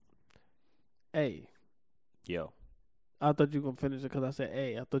A. Yo. I thought you were gonna finish it because I said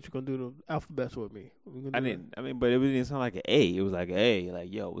A. I thought you were gonna do the alphabets with me. I didn't. I mean, but it didn't sound like an A. It was like A.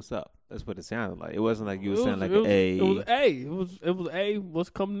 Like, yo, what's up? That's what it sounded like. It wasn't like you were saying like an A. It was A. It was A. What's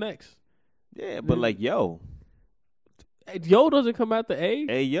come next? Yeah, but like yo. Yo doesn't come after A.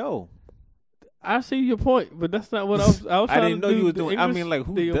 Hey yo. I see your point, but that's not what I was. I didn't know you were doing. English, I mean, like,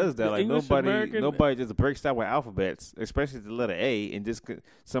 who does that? Like, nobody just breaks out with alphabets, especially the letter A, and just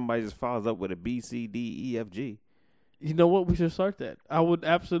somebody just follows up with a B, C, D, E, F, G. You know what? We should start that. I would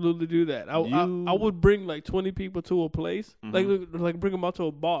absolutely do that. I would bring like 20 people to a place, like bring them out to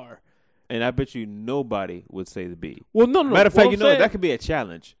a bar. And I bet you nobody would say the B. Well, no. Matter of fact, that could be a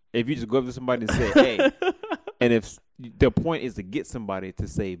challenge. If you just go up to somebody and say A, and if the point is to get somebody to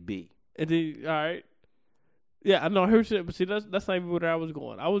say B. And then, all right. Yeah, I know. I heard shit, but see, that's not even where I was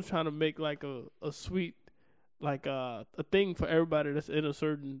going. I was trying to make like a sweet, like a thing for everybody that's in a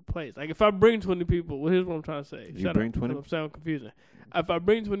certain place. Like if I bring 20 people, well, here's what I'm trying to say. You bring 20? I'm sounding confusing. If I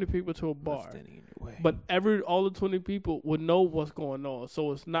bring 20 people to a bar, but all the 20 people would know what's going on,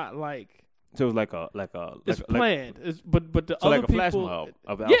 so it's not like. So it's like it's planned. But the so other like a people, flash mob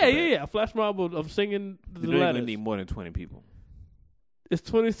of a flash mob of singing the letters. You're gonna need more than 20 people. It's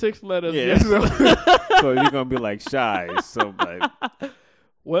 26 letters. Yeah. So you're gonna be like shy. So like.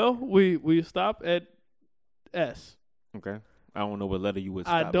 Well, we stop at S. Okay. I don't know what letter you would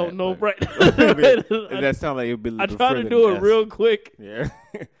stop I don't at, know. Right. That sounds like it would be. I try to do it real quick. Yeah.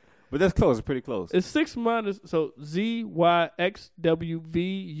 But that's close. It's pretty close. It's 6 minus. So Z Y X W V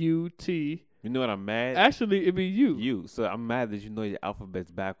U T. You know what? I'm mad. Actually, it'd be you. You. So I'm mad that you know your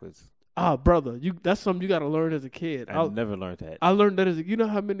alphabet's backwards. Ah, brother, that's something you got to learn as a kid. I never learned that. I learned that you know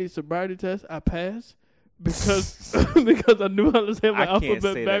how many sobriety tests I passed because because I knew how to say my alphabet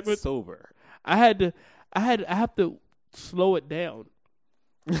say backwards. That's sober. I have to slow it down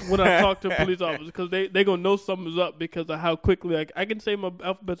when I talk to police officers because they gonna know something's up because of how quickly I can say my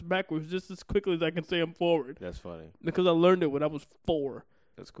alphabets backwards just as quickly as I can say them forward. That's funny because I learned it when I was 4.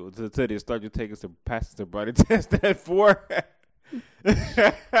 That's cool. So they start you taking some passing sobriety test at 4.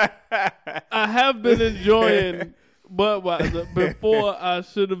 I have been enjoying Budweiser before I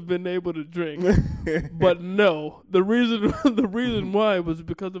should have been able to drink, but no. The reason why was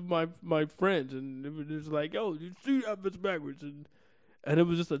because of my friends, and it was just like, yo, you see alphabets backwards, and it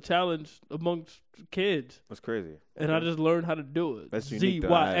was just a challenge amongst kids. That's crazy. And I just learned how to do it. That's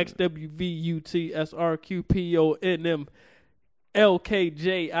ZYXWVUTSRQPONM.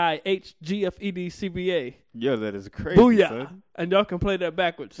 LKJIHGFEDCBA. Yo, that is crazy. Booyah. Son. And y'all can play that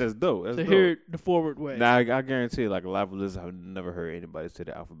backwards. That's dope. That's to dope. hear it the forward way. Now, I guarantee like a lot of listeners have never heard anybody say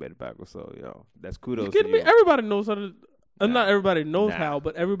the alphabet backwards. So, yo, that's kudos you kidding to me? Everybody knows how to. Nah. Not everybody knows how,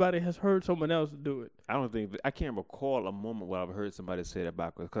 but everybody has heard someone else do it. I can't recall a moment where I've heard somebody say that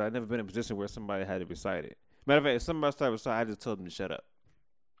backwards because I've never been in a position where somebody had to recite it. Matter of fact, if somebody started reciting, I just told them to shut up.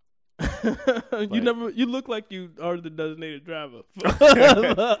 You look like you are the designated driver.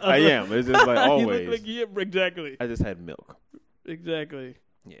 I am. It's just like always. You look like exactly. I just had milk. Exactly.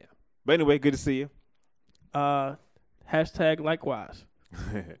 Yeah. But anyway, good to see you. Hashtag likewise.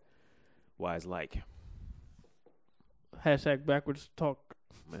 Wise like. Hashtag backwards talk.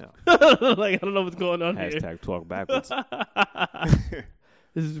 Yeah. Like I don't know what's going on Hashtag here. talk backwards.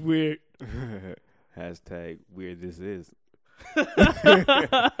 This is weird. Hashtag weird this is.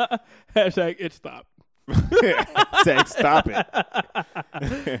 Hashtag it stopped. Hashtag stop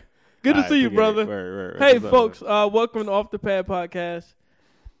it. Good to see you, brother. Right. Hey, folks, welcome to Off the Pad Podcast.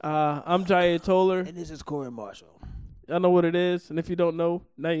 I'm Jair Toller. And this is Corey Marshall. I know what it is, and if you don't know,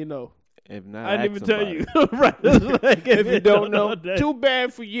 now you know. If not, I didn't even tell you. Right. Like, if you don't know, too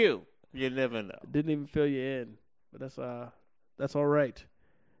bad for you. You never know. Didn't even fill you in, but that's all right.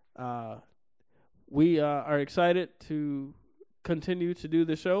 We are excited to continue to do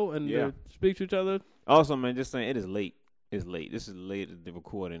the show and speak to each other. Also, man, just saying, it is late. It's late. This is later the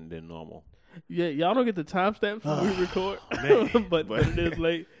recording than normal. Yeah, y'all don't get the timestamps when we record, but it is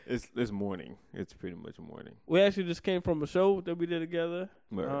late. It's morning. It's pretty much morning. We actually just came from a show that we did together.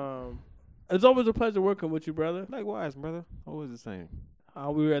 Right. It's always a pleasure working with you, brother. Likewise, brother. Always the same.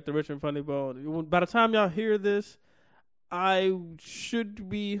 We were at the Rich and Funny Bone. By the time y'all hear this, I should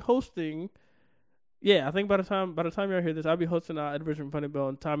be hosting. Yeah, I think by the time y'all hear this, I'll be hosting at the Rich and Funny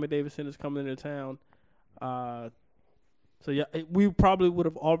Bone. Tommy Davidson is coming into town. So yeah, we probably would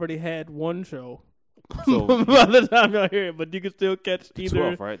have already had one show so by the time y'all hear it, but you can still catch the either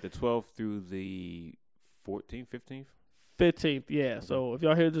 12th, right? The 12th through the 14th, 15th? 15th, yeah. Okay. So if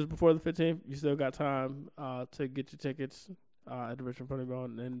y'all hear this before the 15th, you still got time to get your tickets at the Rich and Funny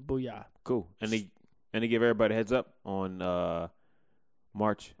Bone, and booyah. Cool. And they give everybody a heads up on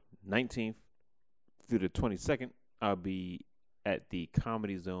March 19th through the 22nd, I'll be at the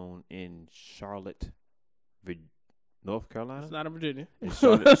Comedy Zone in Charlotte, North Carolina. It's not in Virginia. In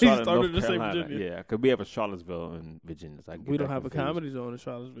Charlotte, North to Carolina. Say Virginia. Yeah, because we have a Charlottesville in Virginia. So we don't have a Comedy Zone in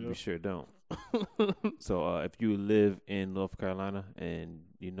Charlottesville. We sure don't. So if you live in North Carolina and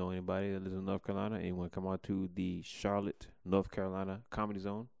you know anybody that lives in North Carolina and you want to come out to the Charlotte, North Carolina Comedy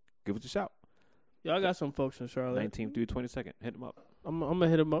Zone, give us a shout. Y'all got some folks in Charlotte. 19th through 22nd. Hit them up. I'm going to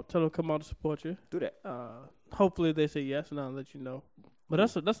hit them up. Tell them to come out to support you. Do that. Hopefully they say yes, and I'll let you know. But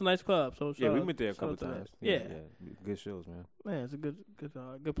that's a nice club. So yeah, we went there a couple times. Yeah. Good shows, man. Man, it's a good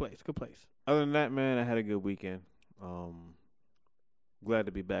place. Good place. Other than that, man, I had a good weekend. Glad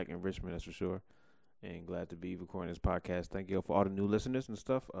to be back in Richmond, that's for sure. And glad to be recording this podcast. Thank you for all the new listeners and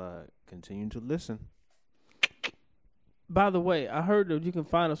stuff. Continue to listen. By the way, I heard that you can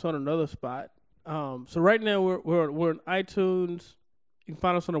find us on another spot. So right now we're on iTunes. You can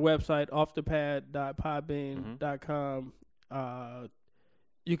find us on the website offthepad.podbean.com.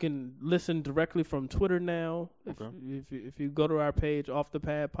 You can listen directly from Twitter now. If you go to our page, Off the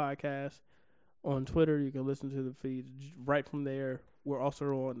Pad Podcast, on Twitter, you can listen to the feed right from there. We're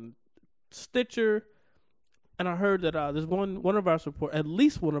also on Stitcher, and I heard that there's at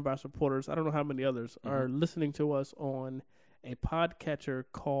least one of our supporters, I don't know how many others, are listening to us on a podcatcher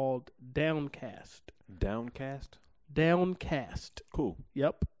called Downcast. Downcast. Cool.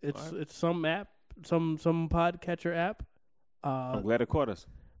 Yep. It's some app, some podcatcher app. I'm glad it caught us.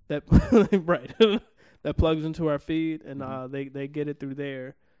 That right. That plugs into our feed, and they get it through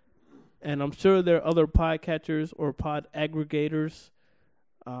there. And I'm sure there are other podcatchers or pod aggregators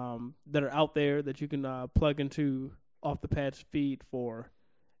that are out there that you can plug into Off the Pad's feed for.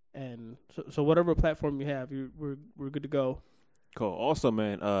 And so whatever platform you have, we're good to go. Cool. Also,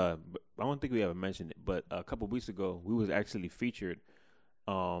 man, I don't think we ever mentioned it, but a couple of weeks ago, we was actually featured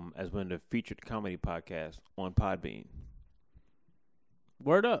as one of the featured comedy podcasts on Podbean.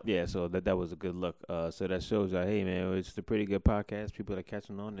 Word up. Yeah, so that was a good look. So that shows that, hey, man, it's a pretty good podcast. People are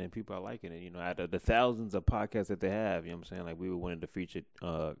catching on, and people are liking it. You know, out of the thousands of podcasts that they have, you know what I'm saying? Like, we were one of the featured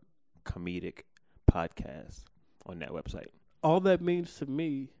comedic podcasts on that website. All that means to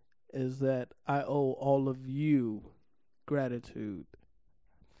me is that I owe all of you gratitude.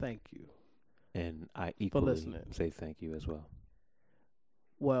 Thank you. And I equally say thank you as well.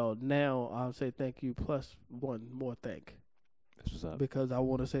 Well, now I'll say thank you plus one more thank. That's what's up. Because I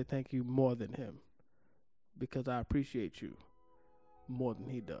want to say thank you more than him. Because I appreciate you more than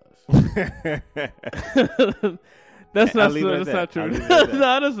he does. That's not true. No,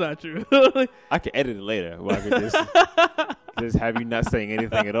 that's not true. I can edit it later. Well, I could just have you not saying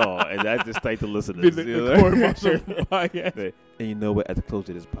anything at all, and I just thank the listeners. And you know what? At the close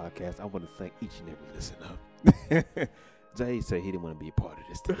of this podcast, I want to thank each and every listener. Jay said he didn't want to be a part of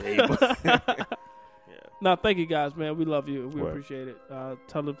this today. No, thank you guys, man. We love you. We appreciate it.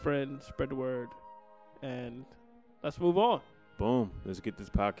 Tell a friend, spread the word, and let's move on. Boom. Let's get this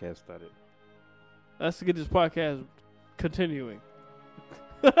podcast started. Let's get this podcast continuing.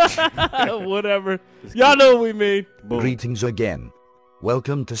 Whatever. Y'all know what we mean. Boom. Greetings again.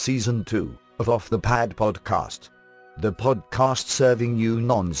 Welcome to Season 2 of Off the Pad Podcast. The podcast serving you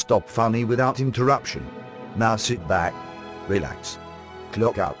non-stop funny without interruption. Now sit back, relax,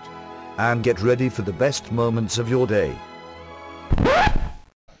 clock out, and get ready for the best moments of your day.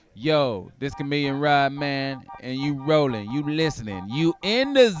 Yo, this Chameleon Rod, man, and you rolling, you listening, you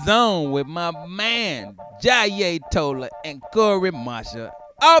in the zone with my man, Jaye Tola and Corey Marsha.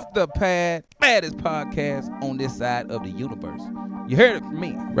 Off the Pad, baddest podcast on this side of the universe. You heard it from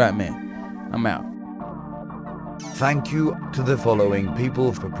me, right, man? I'm out. Thank you to the following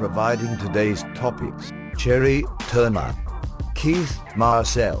people for providing today's topics: Cherry Turner, Keith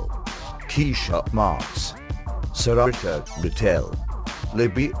Marcel, Keisha Marks, Sarita Rittel,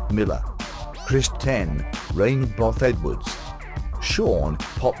 Libby Miller, Kristen Rainboth Edwards, Sean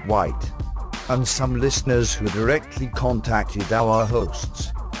Pop White, and some listeners who directly contacted our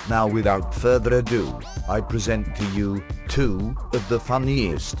hosts. Now without further ado, I present to you two of the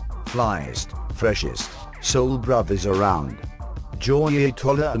funniest, flyest, freshest soul brothers around, Jaye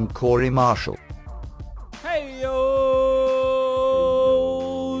Tola and Corey Marshall. Hey yo,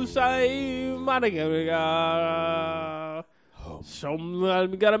 say my nigga,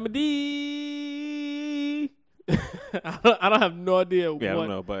 I don't have no idea. Yeah, I don't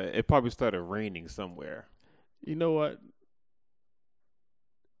know, but it probably started raining somewhere. You know what?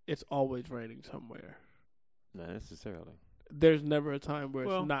 It's always raining somewhere. Not necessarily. There's never a time where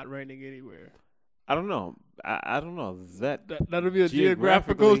it's not raining anywhere. I don't know. I don't know That'll be a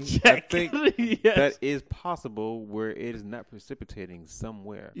geographical check. I think Yes. that is possible where it is not precipitating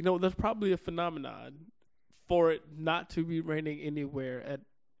somewhere. You know, there's probably a phenomenon for it not to be raining anywhere at.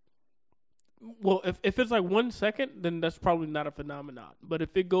 Well, if it's like 1 second, then that's probably not a phenomenon. But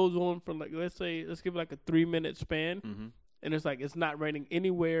if it goes on for like, let's give it like a 3-minute span, Mm-hmm. and it's like it's not raining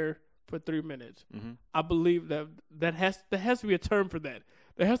anywhere for 3 minutes, Mm-hmm. I believe there has to be a term for that.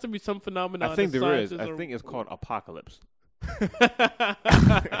 There has to be some phenomenon. I think that there is. scientists I are- think it's called apocalypse.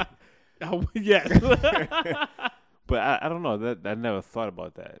 Oh, yes. But I don't know. That I never thought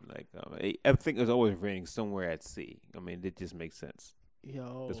about that. Like I think it's always raining somewhere at sea. I mean, it just makes sense.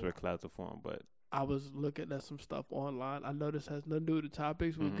 Yo, That's where clouds are formed. But I was looking at some stuff online. I know this has nothing to do with the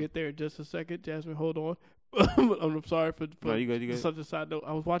topics. We'll Mhm. get there in just a second. Jasmine, hold on. I'm sorry for No, you good, you good. such a side note.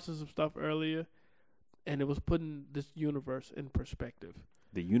 I was watching some stuff earlier, and it was putting this universe in perspective.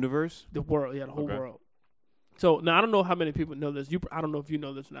 the universe. The world, the whole Okay. world. So now I don't know how many people know this. I don't know if you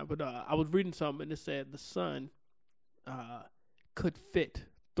know this or not, but I was reading something and it said the sun could fit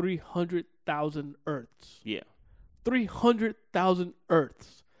 300,000 Earths. Yeah. 300,000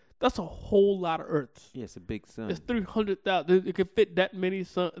 Earths. That's a whole lot of Earths. Yeah, it's a big sun. It's 300,000. It could fit that many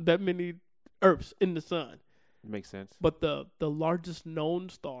Earths in the sun. Makes sense. But the largest known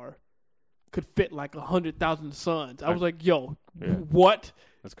star could fit like 100,000 suns. I was like, yo, Yeah. what?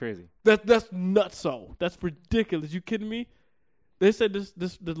 That's crazy. That's nutso. That's ridiculous. You kidding me? They said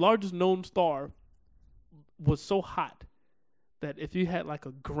the largest known star was so hot that if you had like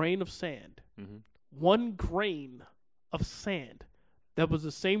a grain of sand, Mm-hmm. 1 grain of sand that was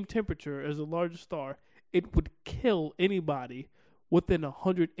the same temperature as the largest star, it would kill anybody within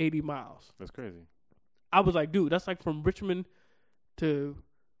 180 miles. That's crazy. I was like, dude, that's like from Richmond to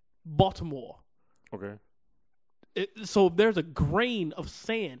Baltimore. Okay. So if there's a grain of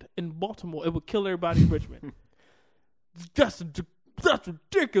sand in Baltimore, it would kill everybody in Richmond. That's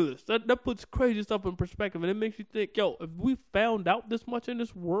ridiculous. That puts crazy stuff in perspective, and it makes you think, yo, if we found out this much in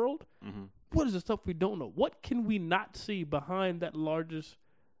this world, Mm-hmm. what is the stuff we don't know? What can we not see behind that largest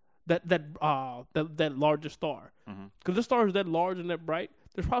largest star? Mm-hmm. Because the star is that large and that bright.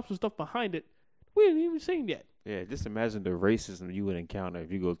 There's probably some stuff behind it we ain't even seen yet. Yeah, just imagine the racism you would encounter if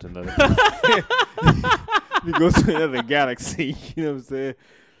you go to another. You go to another galaxy. You know what I'm saying?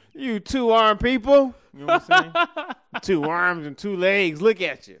 You 2-armed people. You know what I'm saying? 2 arms and 2 legs. Look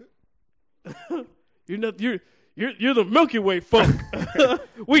at you. You're the Milky Way folk.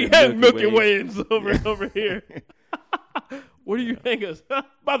 We The have Milky Milky Way. Wayans over here. Where do you hang us?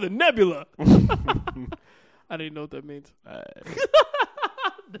 By the nebula. I didn't know what that means.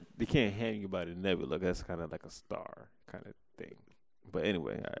 They can't hang you by the nebula. That's kind of like a star kind of thing. But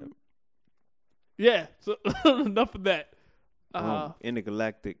anyway, all right. Yeah. So enough of that.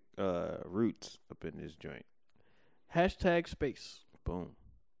 Intergalactic roots up in this joint. Hashtag space. Boom.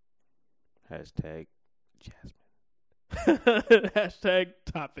 Hashtag Jasmine. Hashtag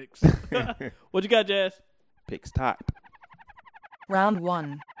topics. What you got, Jazz? Picks top. Round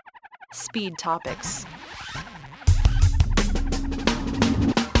 1. Speed topics.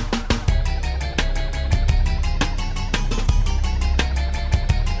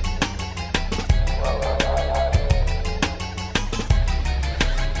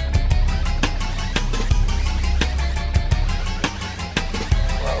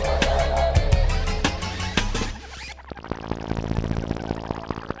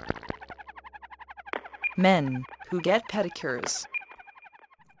 Men who get pedicures.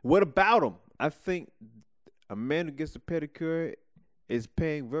 What about him? I think a man who gets a pedicure is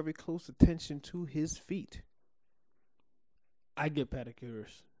paying very close attention to his feet. I get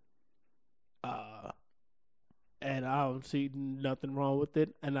pedicures. And I don't see nothing wrong with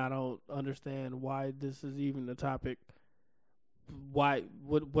it, and I don't understand why this is even a topic. Why?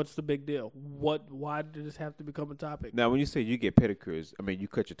 What's the big deal? Why did this have to become a topic? Now, when you say you get pedicures, I mean you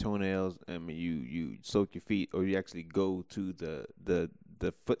cut your toenails. I mean you soak your feet, or you actually go to the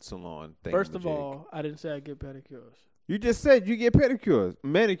foot salon thing. First of all, I didn't say I get pedicures. you just said you get pedicures,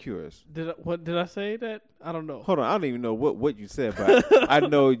 manicures. Did I say that? I don't know. Hold on, I don't even know what you said, but I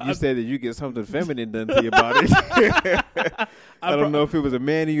know you said that you get something feminine done to your body. I don't know if it was a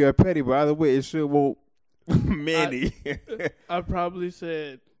mani or a pedi, but either way, it sure won't mani. I probably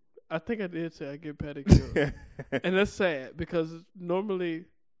said. I think I did say I get pedicures, and that's sad because normally.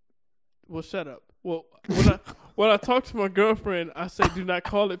 Well, shut up. Well, when I talk to my girlfriend, I say do not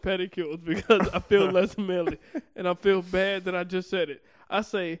call it pedicures because I feel less manly, and I feel bad that I just said it. I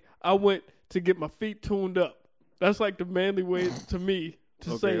say I went to get my feet tuned up. That's like the manly way to me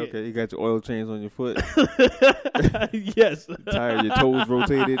to say it. Okay, you got your oil chains on your foot. Yes. Tired, your toes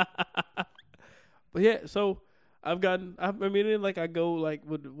rotated. But yeah, so I mean, it ain't like I go like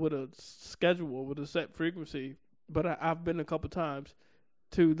with a schedule, with a set frequency, but I've been a couple times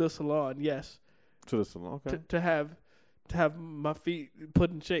to the salon, yes. To the salon, okay. To have my feet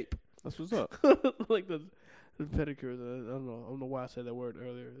put in shape. That's what's up. Like the pedicures. I don't know why I said that word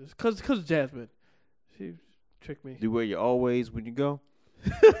earlier. It's because Jasmine, she tricked me. Do you wear your always when you go?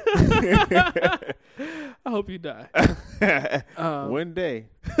 I hope you die. One day.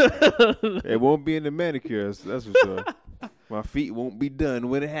 It won't be in the manicures, that's for sure. My feet won't be done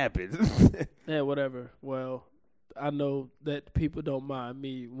when it happens. Yeah, whatever. Well, I know that people don't mind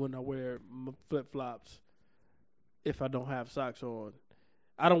me when I wear my flip-flops if I don't have socks on.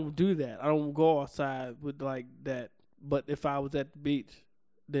 I don't do that. I don't go outside with like that. But if I was at the beach,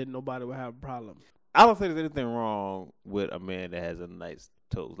 then nobody would have a problem. I don't think there's anything wrong with a man that has a nice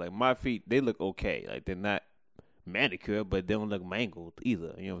toes. Like my feet, they look okay. Like they're not manicured, but they don't look mangled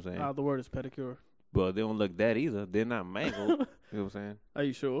either. You know what I'm saying? The word is pedicure. Well, they don't look that either. They're not mangled. You know what I'm saying? Are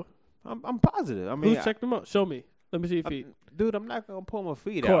you sure? I'm positive. I mean, who's checked them out? Show me. Let me see your feet. Dude, I'm not gonna pull my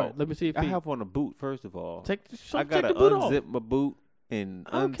feet Corey, out. let me see your feet. I have on a boot first of all. I gotta take the boot unzip off. my boot and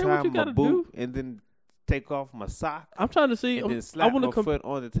I don't care what untie you my gotta boot do. and then take off my sock I'm trying to see. and then I slap want my to foot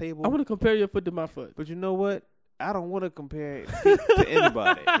on the table. I want to compare your foot to my foot. But you know what? I don't want to compare feet to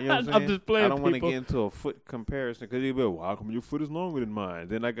anybody. You know what I'm saying? I'm just playing. I don't want to people. get into a foot comparison because you'll be like, well, how come your foot is longer than mine?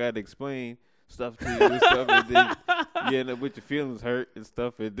 Then I got to explain stuff to you and stuff, and then you end up with your feelings hurt and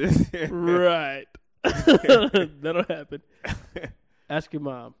stuff. And this, Right. That'll happen. Ask your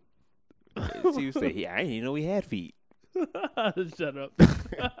mom. She would say, I didn't even know he had feet. Shut up.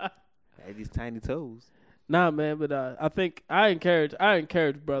 Had these tiny toes. Nah, man, but I think I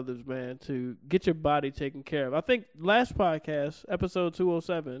encourage brothers, man, to get your body taken care of. I think last podcast, episode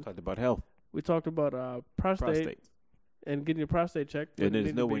 207, Talked about health. we talked about prostate and getting your prostate checked. And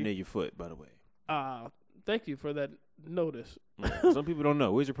there's nowhere near your foot, by the way. Thank you for that notice. Some people don't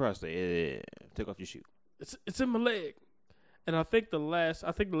know. Where's your prostate? Yeah. Take off your shoe. It's in my leg. And I think the last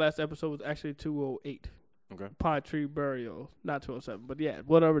episode was actually 208. Okay. Pine tree burial, not 207, but yeah,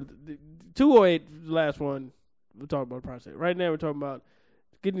 whatever. The 208, the last one, we're talking about prostate. Right now, we're talking about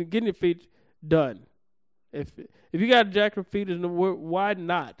getting your feet done. If you got jacked feet, why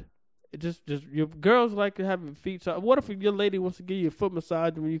not? It just your girls like having feet. So what if your lady wants to give you a foot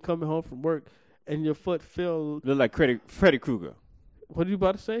massage when you coming home from work and your foot feel Look like Freddy Krueger. What are you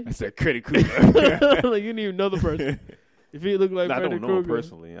about to say? I said Freddy Krueger. Like you didn't even know the person. If you look like I Freddy don't know him Krueger,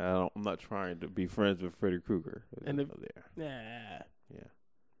 personally. I'm not trying to be friends with Freddy Krueger. And if- there. nah. Yeah.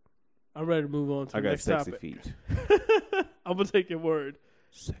 I'm ready to move on to I the got next sexy topic. feet. I'm gonna take your word.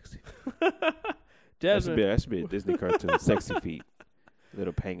 Sexy. Jasmine, That should be a Disney cartoon. Sexy feet.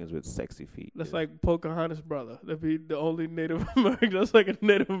 Little penguins with sexy feet. that's Yeah. like Pocahontas' brother. That'd be the only Native American. That's like a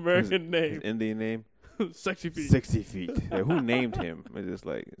Native American His name. Indian name. Sexy feet. Sexy feet. Yeah, who named him? It's just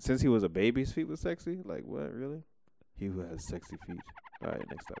like since he was a baby, his feet was sexy. Like what? Really? He who has sexy feet. All right,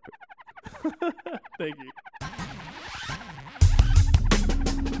 next topic. Thank you.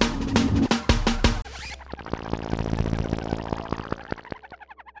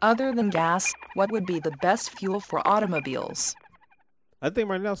 Other than gas, what would be the best fuel for automobiles? I think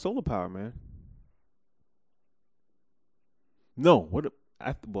right now solar power, man. No, what?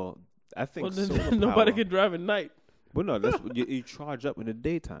 I think Well, then solar nobody power. can drive at night. Well, no, that's what you charge up in the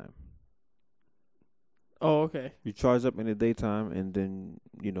daytime. Oh, okay. You charge up in the daytime, and then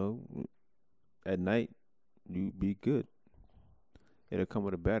at night you be good. It'll come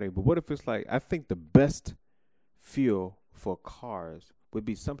with a battery. But what if it's like I think the best fuel for cars would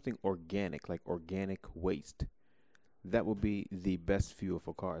be something organic, like organic waste. That would be the best fuel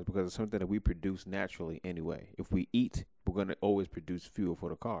for cars because it's something that we produce naturally anyway. If we eat, we're gonna always produce fuel for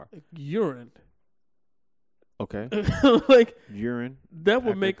the car. Like urine. Okay, Like urine. that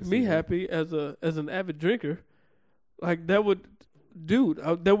would I make can me see that. happy as an avid drinker. Like that would, dude.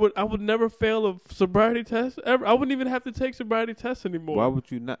 I would never fail a sobriety test ever. I wouldn't even have to take sobriety tests anymore. Why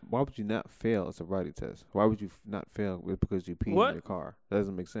would you not fail a sobriety test? Why would you not fail because you peed What? in your car? That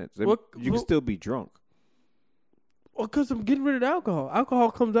doesn't make sense. What- You can what- still be drunk. Well, because I'm getting rid of the alcohol. Alcohol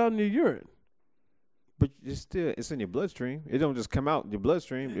comes out in your urine. But it's in your bloodstream. It don't just come out in your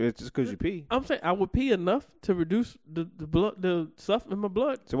bloodstream. It's just because you pee. I'm saying I would pee enough to reduce the blood, the stuff in my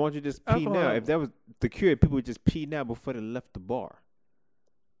blood. So why don't you just pee Alcohol. now? If that was the cure, people would just pee now before they left the bar.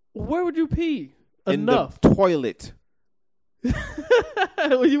 Where would you pee? In Enough. the toilet.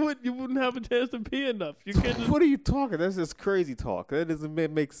 Well, you wouldn't have a chance to pee enough. You can't just, What are you talking? That's just crazy talk. That doesn't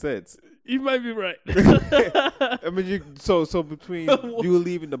make sense. you might be right. I mean, so between you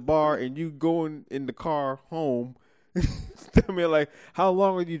leaving the bar and you going in the car home, I mean, like, how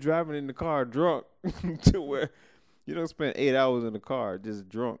long are you driving in the car drunk to where you don't spend 8 hours in the car just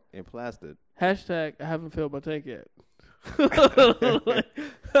drunk and plastered? Hashtag I haven't filled my tank yet.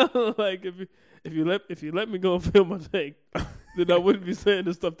 like if you let me go and fill my tank, then I wouldn't be saying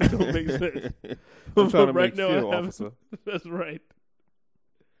the stuff that don't make sense. I'm trying to right make now, fuel, I haven't. officer. That's right.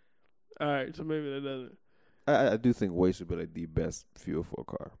 All right, so maybe that doesn't. I do think waste would be like the best fuel for a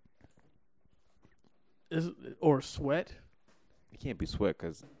car. Or sweat. It can't be sweat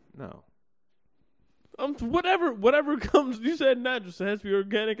because no. Whatever comes. You said natural, so it has to be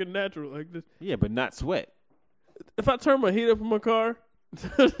organic and natural. Like this. Yeah, but not sweat. If I turn my heat up in my car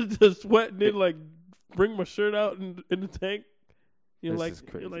to sweat and then like bring my shirt out in the tank, you That's like just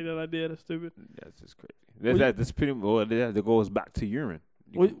crazy. you like that idea? That's stupid. That's just crazy. That's pretty. Well, that goes back to urine.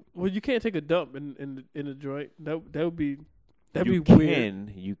 Well, you can't take a dump in a joint. That'd be you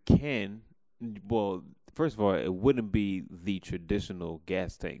weird. You can. Well, first of all, it wouldn't be the traditional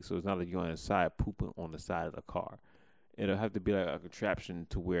gas tank, so it's not like you're on the side pooping on the side of the car. It'll have to be like a contraption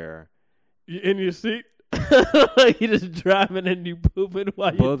to where You in your seat. You just driving and you pooping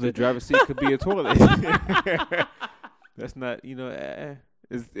while you. well, the driver's seat could be a toilet. That's not,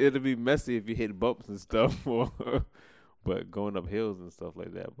 it'll be messy if you hit bumps and stuff, but going up hills and stuff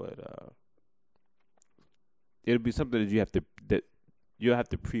like that. But it'll be something that you'll have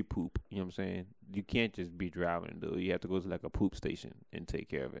to pre-poop. You know what I'm saying? You can't just be driving and do it. You have to go to like a poop station and take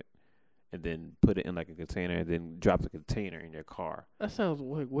care of it, and then put it in like a container, and then drop the container in your car. That sounds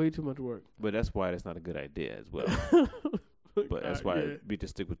like way too much work. But that's why that's not a good idea as well. But that's why we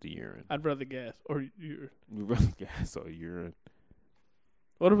just stick with the urine. I'd rather gas or urine. We rather gas or urine.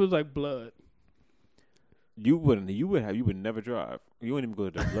 What if it was like blood? You would never drive. You wouldn't even go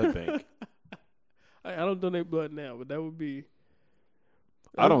to the blood bank. I don't donate blood now, but that would be.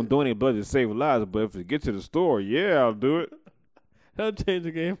 I don't donate blood to save lives, but if it get to the store, yeah, I'll do it. That'll change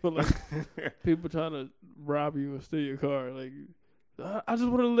the game for like people trying to rob you and steal your car. Like, I just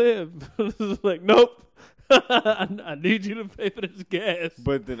want to live. It's like, nope. I need you to pay for this gas.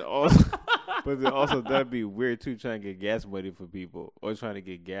 But then also that'd be weird too, trying to get gas money for people or trying to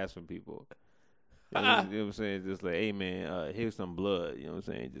get gas from people. You know what I'm saying? Just like, hey man, here's some blood. You know what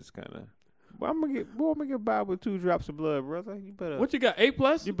I'm saying? Just kind of. Well, I'm gonna get by with 2 drops of blood, brother. You better. What you got?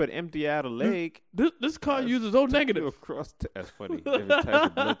 8+? You better empty out a leg. This car uses O negative. Across that's funny. Different types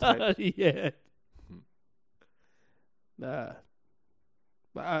of blood types. Yeah. Nah.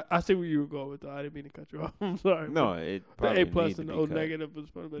 But I see where you were going with that. I didn't mean to cut you off. I'm sorry. No, it the probably A+ and the O cut. negative was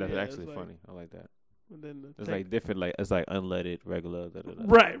funny. That's yeah, actually like, funny. I like that. And then It's like different. Like it's like unleaded, regular.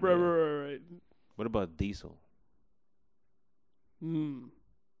 Right. Yeah. Right. What about diesel? Hmm.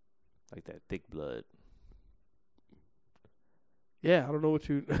 Like that thick blood. Yeah, I don't know what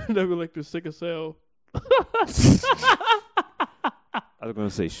you never like the sickle cell. I was gonna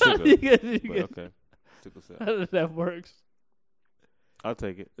say sugar, but okay. Sickle cell. How does that works? I'll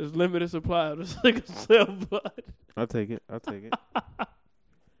take it. There's limited supply of the sickle cell blood. I'll take it.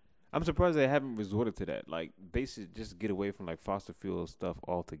 I'm surprised they haven't resorted to that. Like they should just get away from like fossil fuel stuff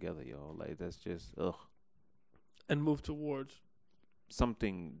altogether, yo. Like that's just And move towards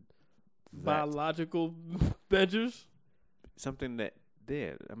something biological measures. Something that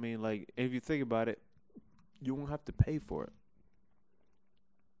did. I mean, like if you think about it, you won't have to pay for it.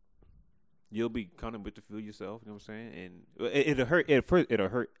 You'll be coming with the fuel yourself. You know what I'm saying? And it'll hurt. At first, it'll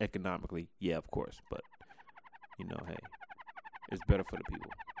hurt economically. Yeah, of course. But hey, it's better for the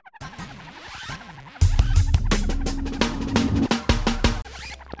people.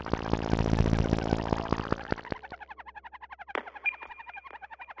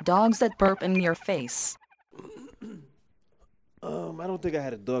 Dogs that burp in your face. I don't think I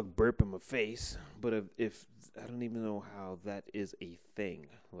had a dog burp in my face, but if I don't even know how that is a thing.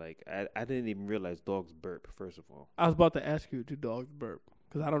 Like I didn't even realize dogs burp. First of all, I was about to ask you, do dogs burp?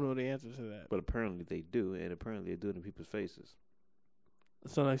 Because I don't know the answer to that. but apparently they do, and apparently they do it in people's faces.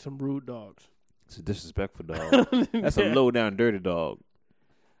 It sounds like some rude dogs. It's a disrespectful dog. That's a low down dirty dog.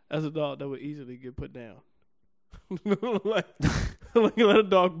 That's a dog that would easily get put down. like let a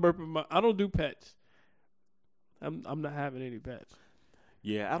dog burp in my. I don't do pets. I'm not having any pets.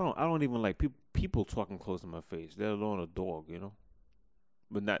 Yeah, I don't even like people talking close to my face, let alone a dog,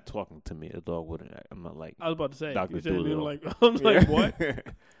 But not talking to me. A dog wouldn't. I'm not like I was about to say. Dr. You said you Dolittle. like I'm like what?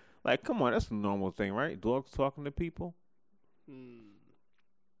 Like, come on, that's a normal thing, right? Dogs talking to people.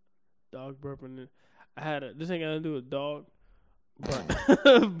 Dog burping. This ain't got to do with dog,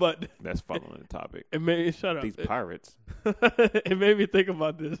 but but That's following the topic. it made me shut up. These pirates. It made me think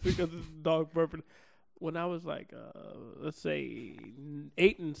about this because it's dog burping. when I was like, let's say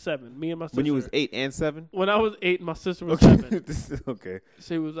 8 and 7. Me and my sister. When you was 8 and 7? When I was 8, my sister was 7. This is okay.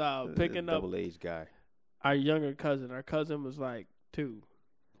 She was picking up double-aged guy. our younger cousin. Our cousin was like 2.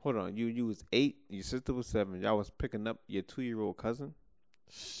 Hold on. You was 8. Your sister was 7. Y'all was picking up your 2-year-old cousin?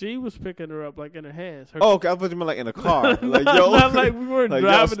 She was picking her up like in her hands. Her Oh, okay. I thought you meant like in a car. Like, yo. not like we weren't like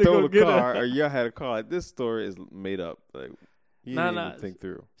y'all driving to stole go a get car her. or y'all had a car. Like, this story is made up. Like, you didn't even think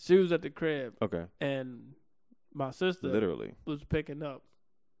through. She was at the crib, Okay. and my sister Literally. was picking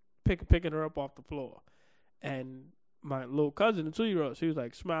her up off the floor, and my little cousin, the 2-year-old, she was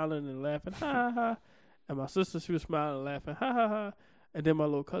like smiling and laughing, ha ha ha, and my sister, she was smiling and laughing, ha ha ha, and then my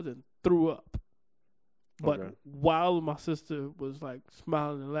little cousin threw up. But Okay. while my sister was like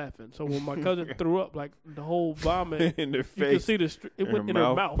smiling and laughing, so when my cousin threw up, like the whole vomit in their you face. can see the it in went her in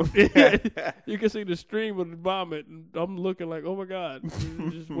her mouth. mouth. You can see the stream of the vomit, and I'm looking like, oh my god,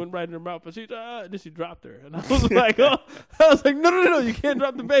 it just went right in her mouth. And then she dropped her, and I was like, no, you can't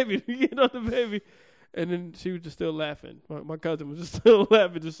drop the baby, you can't drop the baby. And then she was just still laughing. My cousin was just still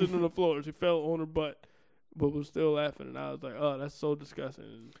laughing, just sitting on the floor. She fell on her butt, but was still laughing, and I was like, oh, that's so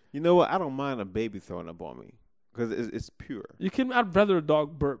disgusting. You know what? I don't mind a baby throwing up on me because it's pure. I'd rather a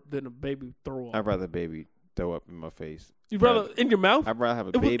dog burp than a baby throw up. I'd rather a baby throw up in my face. You'd rather in your mouth? I'd rather have a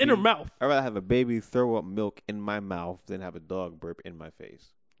It was baby in her mouth. I'd rather have a baby throw up milk in my mouth than have a dog burp in my face.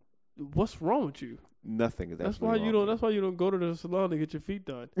 What's wrong with you? Nothing is That's absolutely why you wrong don't. That's why you don't go to the salon to get your feet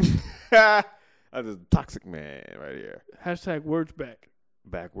done. That's a toxic man right here. Hashtag words back.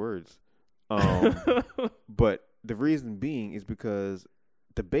 Backwards. But the reason being is because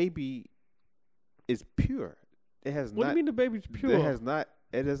the baby is pure. It has What do not. you mean the baby's pure? It has not.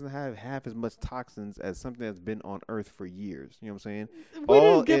 It doesn't have half as much toxins as something that's been on Earth for years. You know what I'm saying? We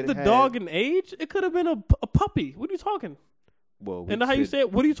all didn't give it the had- dog an age. It could have been a puppy. What are you talking? Well, And how you say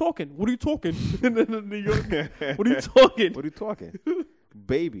it? What are you talking? What are you talking? In New York, what are you talking? What are you talking?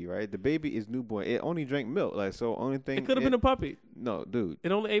 Baby, right? The baby is newborn. It only drank milk. Like, so only thing. It could have been a puppy. No, dude.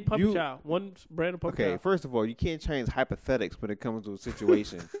 It only ate puppy You- chow. One brand of puppy Okay, chow. first of all, you can't change hypothetics when it comes to a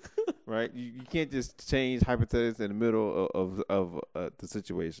situation, right? You can't just change hypothetics in the middle of the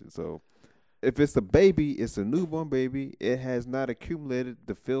situation. So, if it's a baby, it's a newborn baby. It has not accumulated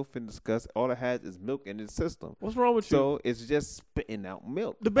the filth and disgust. All it has is milk in its system. What's wrong with you? So it's just spitting out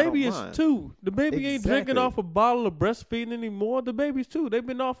milk. The I don't baby is mind. 2. The baby ain't drinking Exactly. off a bottle of breastfeeding anymore. The baby's 2. They've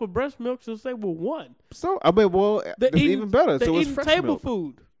been off of breast milk since they were 1. So I mean, well, that's even better. They're So it's eating fresh table milk.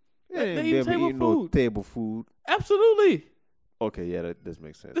 food. Yeah, They they eating ain't table eating no food. table food. Absolutely. Okay, yeah, that does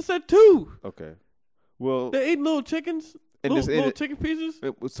make sense. They said 2. Okay, well, They ate little chickens, and little chicken pieces.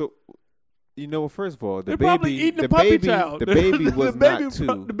 so you know, first of all, the They're probably baby, eating the puppy baby, chow. the baby The was baby not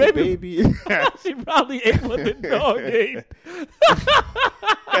pro- 2. the baby- baby She probably ate what the dog ate.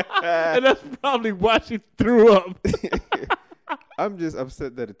 And that's probably why she threw up. I'm just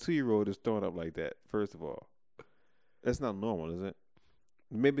upset that a 2-year-old is throwing up like that. First of all, that's not normal, is it?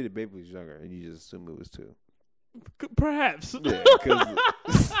 Maybe the baby was younger and you just assume it was 2. Perhaps. Yeah,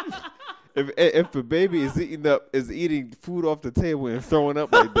 because if the baby is eating food off the table and throwing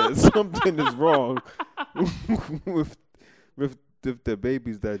up like that, something is wrong with the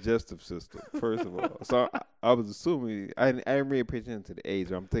baby's digestive system. First of all, so I was assuming I didn't really pay attention to the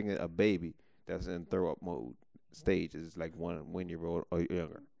age. I'm thinking a baby that's in throw up mode stage is like 1-year-old or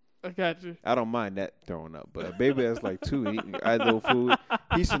younger. I got you. I don't mind that throwing up, but a baby that's like 2 eating idle food,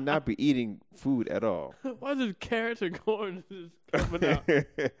 he should not be eating food at all. Why is it carrots and corn just coming out?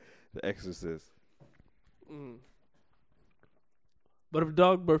 The Exorcist. Mm. But if a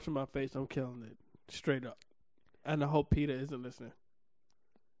dog burps in my face, I'm killing it. Straight up. And I hope Peter isn't listening.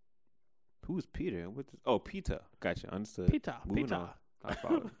 Who's Peter? Peter. Gotcha. Understood. Peter. Moving Peter. on. I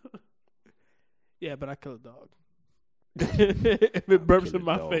follow. Yeah, but I kill a dog. If it burps Kill in a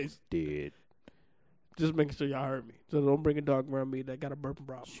my dog face. Dead. Just making sure y'all heard me. So don't bring a dog around me that got a burping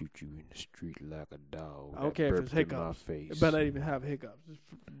problem. Shoot you in the street like a dog. I don't care if it's burped in my hiccups. face. It better not even have hiccups.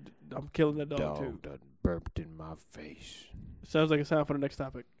 I'm killing the dog too. Dog done burped in my face. Sounds like a sound for the next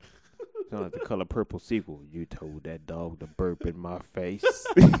topic. Sound like the Color Purple sequel. You told that dog to burp in my face.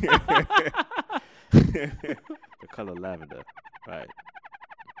 The Color Lavender. Right.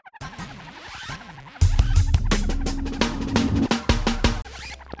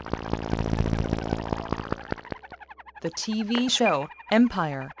 The TV show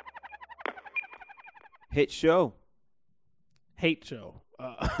Empire. Hit show. Hate show.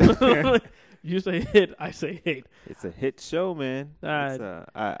 You say hit, I say hate. It's a hit show, man. Alright.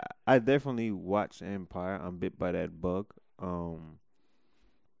 It's, I definitely watch Empire. I'm bit by that bug.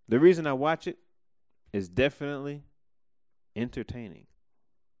 The reason I watch it is definitely entertaining.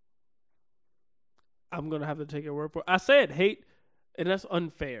 I'm gonna have to take your word for it. I said hate, and that's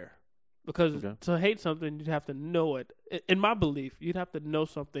unfair because Okay. to hate something, you'd have to know it. In my belief, you'd have to know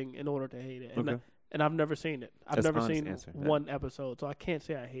something in order to hate it. And, Okay. and I've never seen it. I've That's never honest seen answer. one episode, so I can't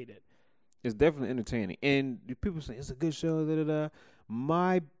say I hate it. It's definitely entertaining, and people say it's a good show. Da da da.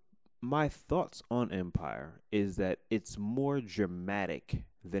 My thoughts on Empire is that it's more dramatic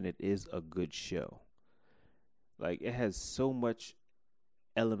than it is a good show. Like it has so much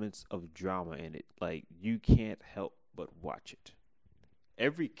elements of drama in it. Like you can't help but watch it.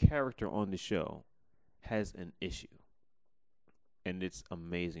 Every character on the show has an issue, and it's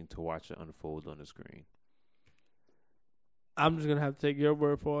amazing to watch it unfold on the screen. I'm just gonna have to take your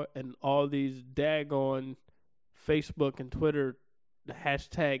word for it, and all these daggone Facebook and Twitter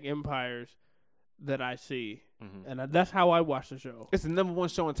hashtag empires that I see, and that's how I watch the show. It's the number one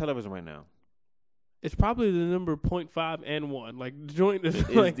show on television right now. It's probably the number 0.5 and 1. Like the joint is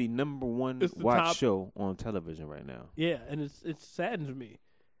It like is the number one it's the watch top- show on television right now. yeah, and it saddens me.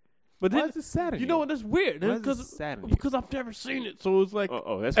 But Why then is it sad? you know what? That's weird. Why is it Because sad? You? because I've never seen it, so it's like That's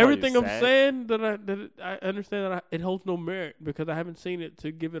why everything you're I'm sad? saying that I understand that it holds no merit because I haven't seen it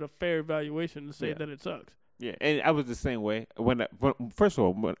to give it a fair evaluation to say Yeah. that it sucks. Yeah, and I was the same way. First of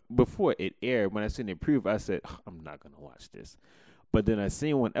all, before it aired, when I seen the preview, I said, I'm not going to watch this. But then I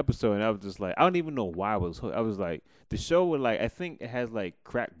seen one episode, and I was just like, I don't even know why I was hooked. I was like, the show would like, I think it has like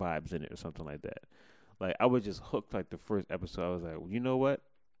crack vibes in it or something like that. Like, I was just hooked like the first episode. I was like, well, you know what?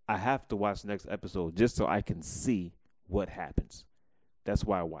 I have to watch the next episode just so I can see what happens. That's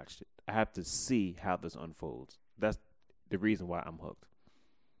why I watched it. I have to see how this unfolds. That's the reason why I'm hooked.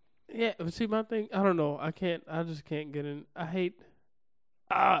 Yeah, but see, my thing, I don't know. I just can't get in. I hate.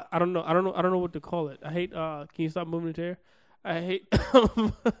 I don't know what to call it. I hate. Can you stop moving the chair? I hate.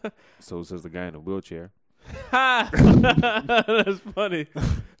 So says the guy in a wheelchair. That's funny.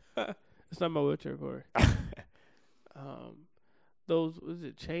 It's not my wheelchair, Corey. Those was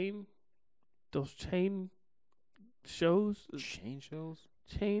it chain? Those chain shows? Chain shows?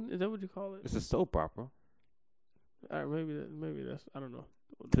 Chain? Is that what you call it? It's a soap opera. All right, maybe that's I don't know.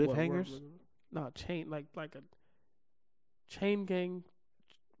 Cliffhangers? No, chain like a chain gang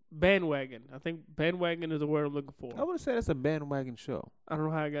bandwagon. I think bandwagon is the word I'm looking for. I would say that's a bandwagon show. I don't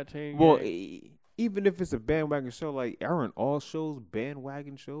know how I got chain. Well, gang. even if it's a bandwagon show, like aren't all shows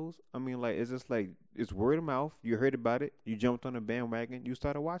bandwagon shows? I mean, like it's just like it's word of mouth. You heard about it, you jumped on a bandwagon, you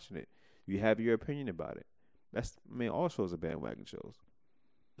started watching it. You have your opinion about it. All shows are bandwagon shows.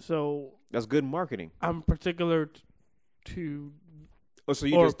 So That's good marketing. I'm particular to. Oh, so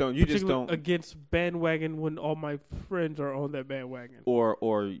you just don't against bandwagon when all my friends are on that bandwagon.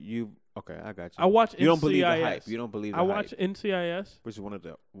 or you. Okay, I got you. I watch. You NCIS. don't believe the hype. You don't believe the I hype. watch NCIS, Which is one of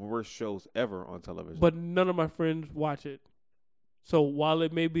the worst shows ever on television. but none of my friends watch it. So while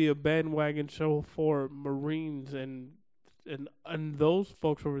it may be a bandwagon show for Marines and those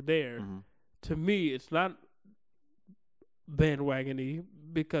folks over there, Mhm. to me it's not bandwagony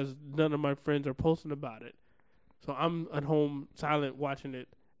because none of my friends are posting about it. So I'm at home silent watching it.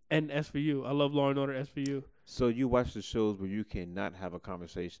 And SVU, I love Law and Order SVU. So you watch the shows where you cannot have a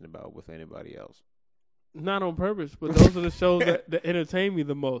conversation about with anybody else. Not on purpose, but those are the shows that entertain me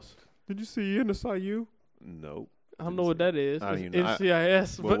the most. Did you see NSIU? Nope. I don't know what that is. I don't It's even know.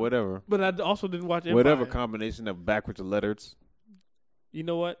 NCIS, But whatever. but I also didn't watch Empire. Whatever combination of backwards letters. You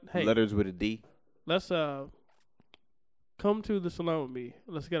know what? Hey, Letters with a D. let's come to the salon with me.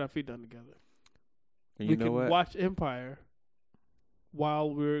 Let's get our feet done together. And We you know can what? watch Empire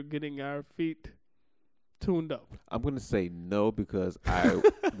while we're getting our feet tuned up. I'm going to say no because I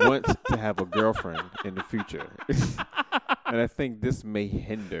want to have a girlfriend in the future. And I think this may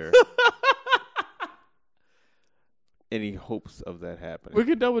hinder any hopes of that happening. We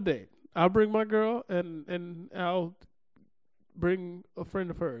can double date. I'll bring my girl and I'll bring a friend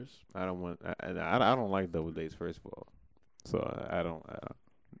of hers. I don't want. I don't like double dates. First of all, so I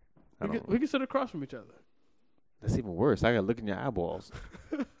don't. We can sit across from each other. That's even worse. I gotta look in your eyeballs.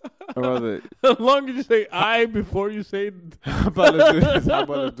 I'd rather. As long as you say I before you say. How about let's do this? How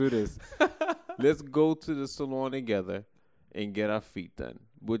about let's do this? Let's go to the salon together and get our feet done.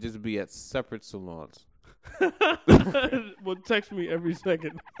 We'll just be at separate salons. Well, text me every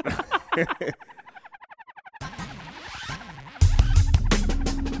second.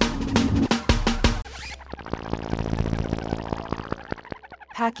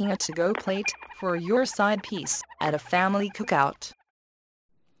 Packing a to-go plate for your side piece at a family cookout.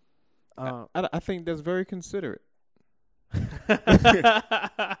 I think that's very considerate.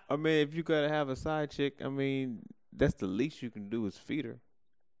 I mean, if you gotta have a side chick, I mean, that's the least you can do is feed her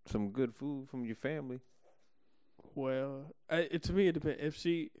some good food from your family. Well, to me it depends. If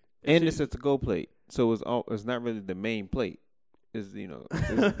And it's a to-go plate, So it's not really the main plate. It's it's not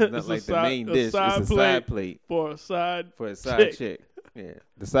It's like the a main side- a dish. It's side a side plate For a side. for a side chick. chick. Yeah,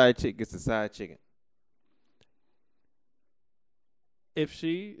 the side chick gets the side chicken. If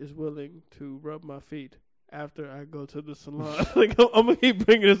she is willing to rub my feet after I go to the salon, like I'm gonna keep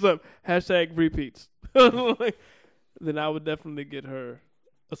bringing this up. Hashtag repeats. Like, then I would definitely get her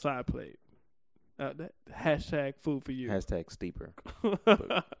a side plate. That hashtag food for you. Hashtag steeper.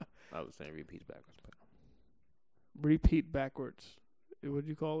 I was saying repeats backwards. But Repeat backwards. What'd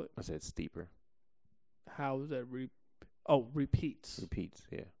you call it? I said steeper. How is that? Repeats. Repeats.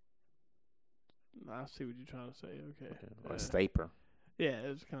 Yeah. I see what you're trying to say. Okay. Or staper. Yeah,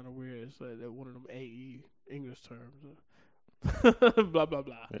 it's kind of weird. It's like one of them AE English terms. Blah, blah,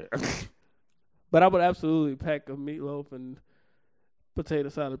 blah. Yeah. But I would absolutely pack a meatloaf and potato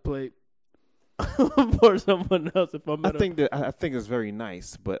salad plate for someone else if I'm I at think it's very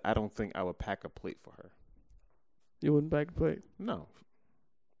nice, but I don't think I would pack a plate for her. You wouldn't pack a plate? No.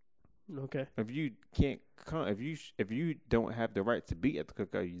 Okay. If you can't come, if you don't have the right to be at the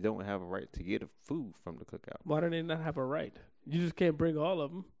cookout, you don't have a right to get food from the cookout. Why do they not have a right? You just can't bring all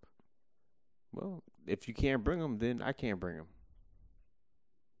of them. Well, if you can't bring them, then I can't bring them.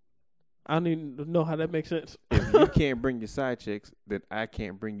 I don't even know how that makes sense. If you can't bring your side chicks, then I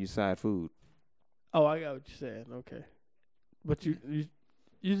can't bring you side food. Oh, I got what you're saying. Okay. But you're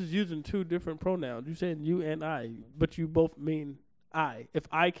just using two different pronouns. You're saying you and I, but you both mean I. If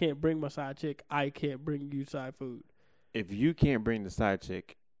I can't bring my side chick, I can't bring you side food. If you can't bring the side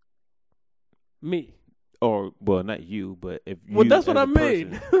chick, Me. or well, not you, but if you, Well, that's what as I a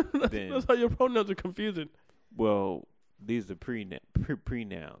mean. person, then- That's how your pronouns are confusing. well, these are pronouns.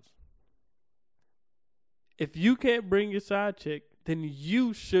 If you can't bring your side chick, then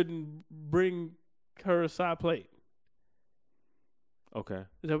you shouldn't bring her a side plate. Okay.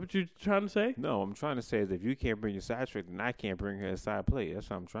 Is that what you're trying to say? No, I'm trying to say is if you can't bring your side chick, then I can't bring her a side plate. That's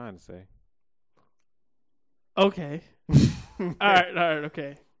what I'm trying to say. Okay. All right,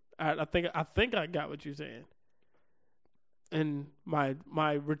 okay. All right, I think I got what you're saying. And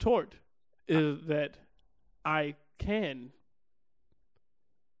my retort is that I could.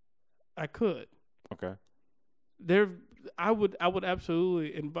 Okay. I would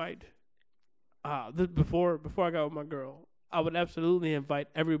absolutely invite before I got with my girl, I would absolutely invite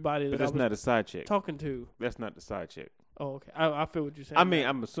everybody But that I that's was not a side chick. talking to. That's not the side chick. Oh, okay. I feel what you're saying. I mean,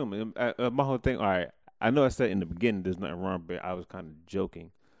 I'm assuming my whole thing. All right, I know I said in the beginning there's nothing wrong, but I was kind of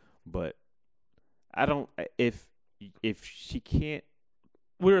joking. But I don't. If she can't,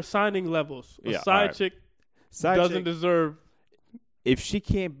 we're assigning levels. A Yeah, side all right. chick side doesn't chick, deserve. if she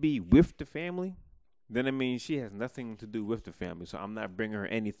can't be with the family, then I mean she has nothing to do with the family. So I'm not bringing her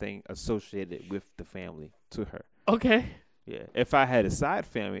anything associated with the family to her. Okay. Yeah. If I had a side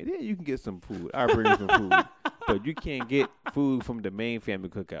family, yeah, you can get some food. I'll bring you some food. But you can't get food from the main family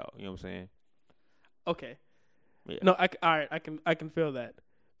cookout. You know what I'm saying? Okay. Yeah. No, all right. I can feel that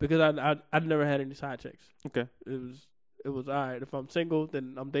because I never had any side chicks. Okay. It was all right. If I'm single,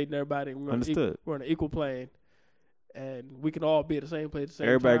 then I'm dating everybody. And Understood. We're on an equal plane, and we can all be at the same place at the same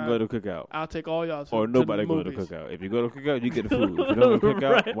Everybody time. can go to cookout. I'll take all y'all to Or nobody to go the to the movies. cookout. If you go to cookout, you get the food. If you don't go to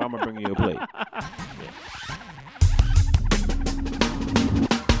cookout, Right. why am I bringing you a plate?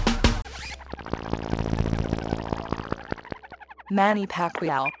 Manny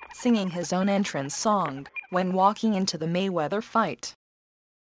Pacquiao, singing his own entrance song when walking into the Mayweather fight.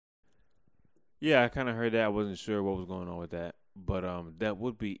 Yeah, I kind of heard that. I wasn't sure what was going on with that. But that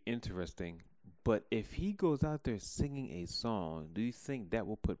would be interesting. But if he goes out there singing a song, do you think that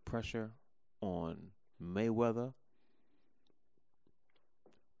will put pressure on Mayweather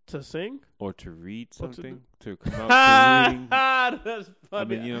To sing? or to read Or to something? To come out to reading? That's funny. I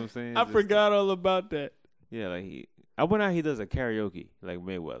mean, you know what I'm saying? I Just- forgot all about that. Yeah, like I wonder how he does a karaoke, like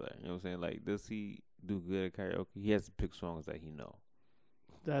Mayweather. You know what I'm saying? Like, does he do good at karaoke? He has to pick songs that he know.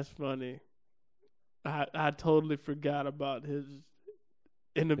 That's funny. I totally forgot about his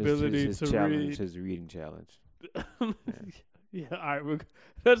inability his to challenge, read. his reading challenge. Yeah, all right.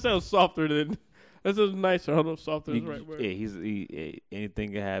 That sounds softer than. That sounds nicer. I don't know if softer is the right word. Yeah,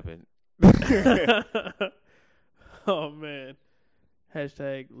 anything can happen. Oh man.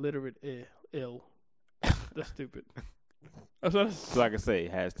 Hashtag literate ill. That's stupid. I was, trying to, So I can say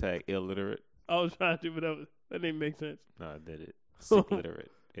hashtag illiterate. I was trying to do, but that didn't make sense. No, I did it. Sick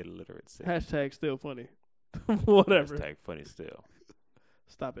literate. Illiterate sick. Hashtag still funny. Whatever. Hashtag funny still.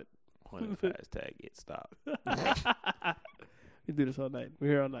 Stop it. Hashtag it stop. We do this all night. We're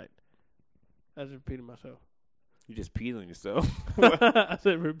here all night. I was repeating myself. You just peed on yourself. I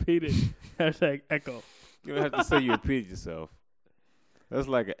said repeat it. Hashtag echo. You don't have to say you repeated yourself. That's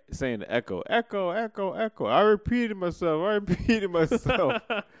like saying the echo, echo, echo, echo. I repeated myself.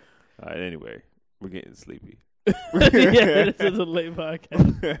 All right, anyway, we're getting sleepy. Yeah, this is a late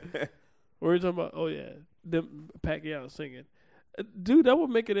podcast. What are we talking about? Oh yeah, them Pacquiao singing. Dude, that would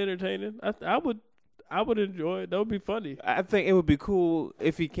make it entertaining. I would enjoy it. That would be funny. I think it would be cool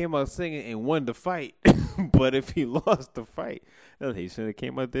if he came out singing and won the fight. But if he lost the fight, he should have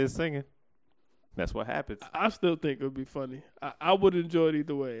came out there singing. That's what happens. I still think it would be funny. I would enjoy it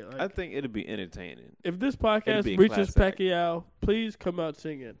either way. Like, I think it'd be entertaining. if this podcast be a reaches class act. Pacquiao, please come out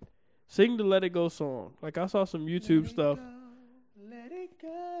singing. Sing the Let It Go song. Like, I saw some YouTube stuff.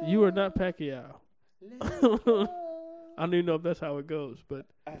 You are not Pacquiao. I don't even know if that's how it goes, but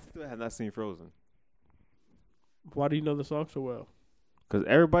I still have not seen Frozen. why do you know the song so well? Because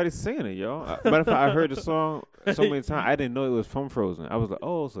everybody's singing it, y'all. Matter of fact, I heard the song so many times, I didn't know it was from Frozen. I was like,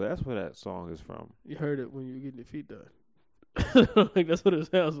 oh, so that's where that song is from. You heard it when you were getting your feet done. Like, that's what it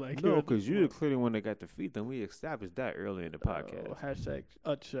sounds like. No, because you're clearly one that got the feet done. We established that earlier in the podcast. Hashtag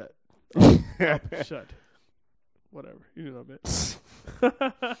shut. Shut. Whatever. You know what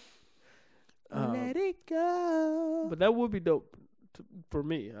I meant. Let it go. But that would be dope for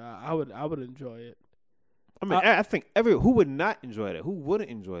me. I would enjoy it. I mean, I think who would not enjoy that? Who wouldn't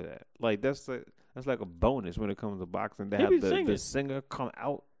enjoy that? Like that's like a bonus when it comes to boxing. They He have be the singer come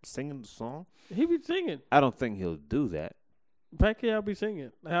out singing the song. He be singing. I don't think he'll do that. Pacquiao be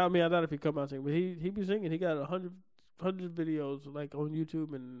singing. I mean, I doubt if he come out singing, but he be singing. He got 100 videos like on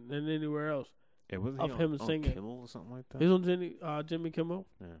YouTube and anywhere else. Yeah, wasn't Of he him on singing. Kimmel or something like that? He was on Jimmy Kimmel.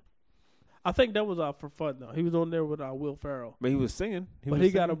 Yeah. I think that was for fun though. He was on there with Will Ferrell. But he was singing. But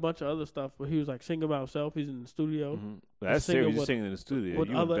he got a bunch of other stuff. But he was like singing by himself. He's in the studio. Mm-hmm. That's singing serious. He's with- singing in the studio. with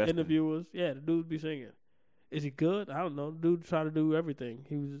You other invested. interviewers. Yeah, the dude be singing. Is he good? I don't know. Dude trying to do everything.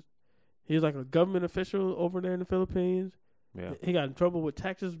 He was like a government official over there in the Philippines. Yeah. He got in trouble with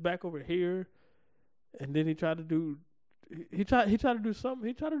taxes back over here, and then he tried to do. He tried to do something.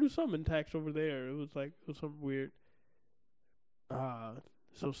 He tried to do something in tax over there. It was something weird.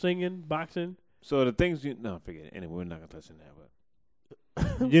 So singing, boxing. So the things forget it. Anyway, we're not gonna touch on that.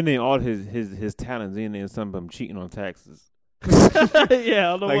 But you name all his talents. You name some of them cheating on taxes. Yeah,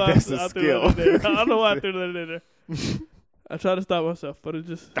 I don't know Like, why that's I a threw that in skill. there. I don't know why I threw that in there. I try to stop myself, but it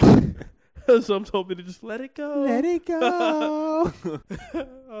just some told me to just let it go. Let it go.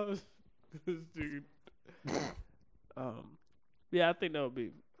 Oh, dude. Yeah, I think that would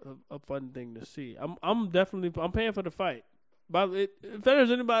be a fun thing to see. I'm paying for the fight. But if there's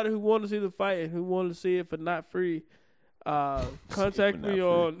anybody who want to see the fight and who want to see it for not free, contact me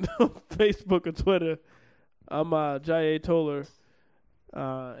on Facebook or Twitter. I'm Jay Toller,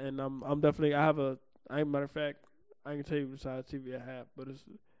 and I'm definitely matter of fact, I can tell you what size TV I have, but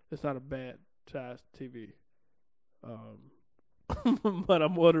it's not a bad size TV. But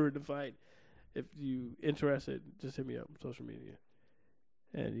I'm ordering the fight. If you interested, just hit me up on social media,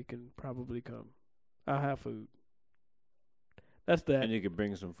 and you can probably come. I'll have food. That's that. And you can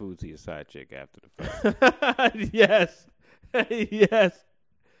bring some food to your side chick after the fight. Yes. Yes.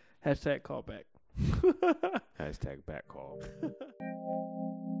 Hashtag callback. Hashtag back call.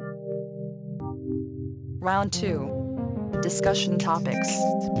 Round 2. Discussion topics.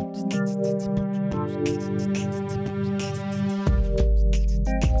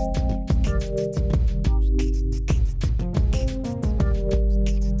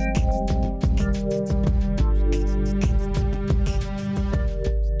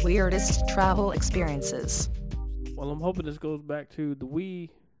 Weirdest travel experiences. Well, I'm hoping this goes back to the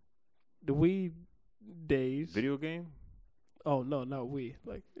Wii days. Video game? Oh no, not Wii.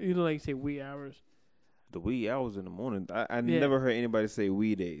 Like like you say Wii hours. The wee hours in the morning. I never heard anybody say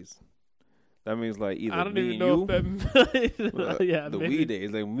wee days. That means like either I don't me even and know you. if that. Yeah, the maybe. wee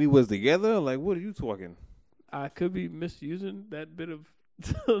days. Like when we was together. Like what are you talking? I could be misusing that bit of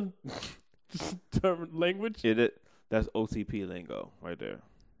term language. That's OTP lingo right there.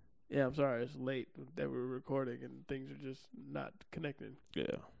 Yeah, I'm sorry. It's late that we're recording and things are just not connecting.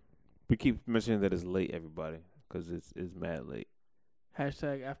 Yeah. We keep mentioning that it's late, everybody, because it's mad late.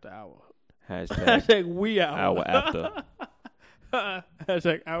 Hashtag after hour. Hashtag Hashtag we hour. hour after.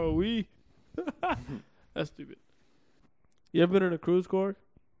 Hashtag hour we. That's stupid. You ever been on a cruise, Corey?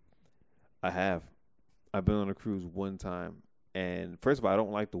 I have. I've been on a cruise one time, and first of all, I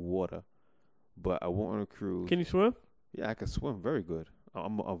don't like the water, but I went on a cruise. Can you swim? Yeah, I can swim very good.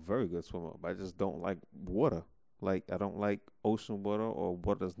 I'm a very good swimmer, but I just don't like water. Like, I don't like ocean water or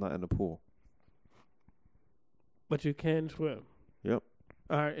water that's not in the pool. But you can swim. Yep.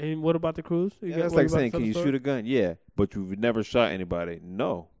 All right, and what about the cruise? That's like saying, can you shoot a gun? Yeah, but you've never shot anybody.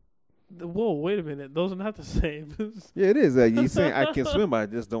 No. Whoa, wait a minute. Those are not the same. Yeah, it is. Like, you saying I can swim, but I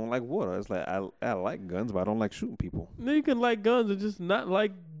just don't like water. It's like I like guns, but I don't like shooting people. No, you can like guns and just not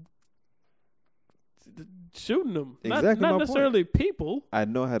like shooting them. Exactly Not my necessarily people. I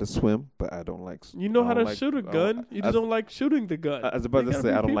know how to swim, but I don't like. You know I how don't to like- shoot a I don't- gun. You just don't like shooting the gun. I was about You to gotta say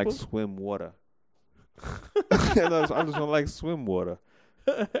be I don't like people. swim water. I just don't like swim water.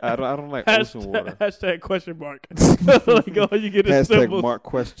 I don't like ocean water. Hashtag question mark. Like all you get is Hashtag symbols. mark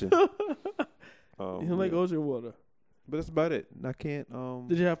question. You don't like Yeah. ocean water. But that's about it. I can't.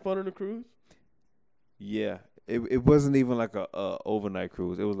 Did you have fun on the cruise? Yeah, it wasn't even like a overnight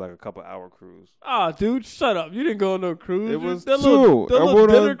cruise. It was like a couple hour cruise. Ah, dude, shut up. You didn't go on no cruise. It was that two. little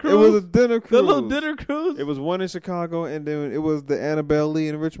dinner cruise. It was a dinner cruise. That little dinner cruise. It was one in Chicago, and then it was the Annabelle Lee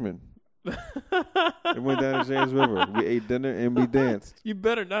in Richmond. It went down to James River. We ate dinner and we danced. You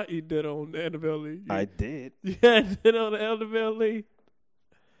better not eat dinner on the Annabelle Lee. I did. You had dinner on the Annabelle Lee.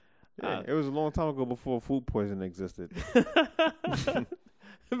 Yeah, it was a long time ago before food poisoning existed. And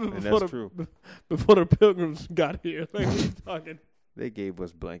Before that's true. Before the pilgrims got here. Like we talking. They gave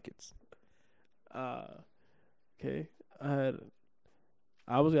us blankets. Okay. I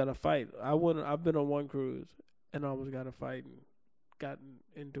almost got a fight. I've been on one cruise and I almost got a fight and gotten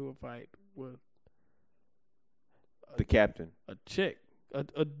into a fight with The captain. a chick.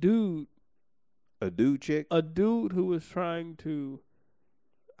 A dude. A dude chick. A dude who was trying to,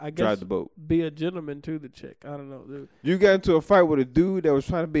 I guess, Drive the boat. be a gentleman to the chick. I don't know, dude. You got into a fight with a dude that was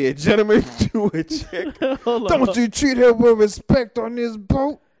trying to be a gentleman to a chick. Hold on. Don't you treat her with respect on this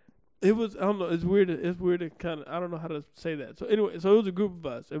boat? It was, I don't know, it's weird to kind of, I don't know how to say that. So anyway, so it was a group of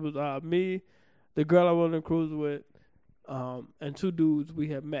us. It was me, the girl I went on the cruise with, and two dudes we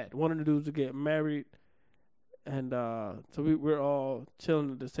had met. One of the dudes was getting married, and so we're all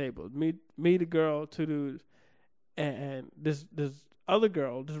chilling at the table. Me, the girl, two dudes, and this other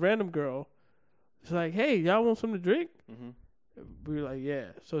girl, this random girl, she's like, "Hey, y'all want something to drink?" Mm-hmm. We were like, "Yeah."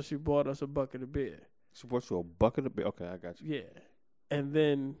 So she bought us a bucket of beer. She bought you a bucket of beer. Okay, I got you. Yeah, and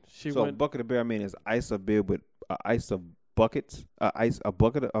then she So a went. bucket of beer, I mean, is ice of beer with ice of buckets, a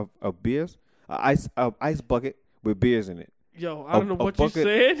bucket of beers, a ice bucket with beers in it. Yo, I don't know what bucket-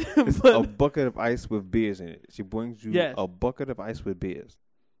 you said, It's but a bucket of ice with beers in it. She brings you Yes. a bucket of ice with beers.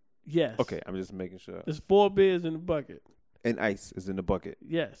 yes. Okay, I'm just making sure. There's 4 beers in the bucket. And ice is in the bucket.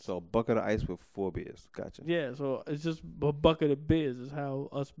 Yes. So a bucket of ice with 4 beers. Gotcha. Yeah, so it's just a bucket of beers is how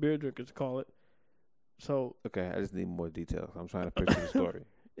us beer drinkers call it. So, Okay, I just need more details. I'm trying to picture the story.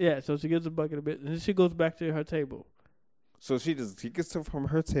 yeah, so she gets a bucket of beers, and then she goes back to her table. So she gets it from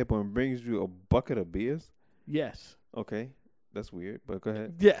her table and brings you a bucket of beers? Yes. Okay. That's weird, but go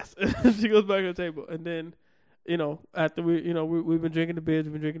ahead. Yes. She goes back to her table. And then, after we've been drinking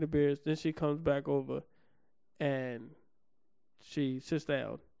the beers, then she comes back over and she sits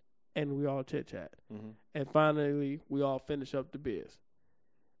down and we all chit chat. Mm-hmm. And finally, we all finish up the beers.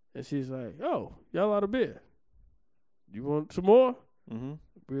 And she's like, "Oh, y'all out of beer. You want some more?" Mm-hmm.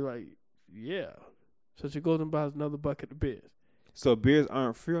 We're like, "Yeah." So she goes and buys another bucket of beers. So beers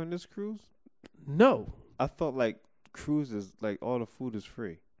aren't free on this cruise? No. I thought like cruises, like all the food is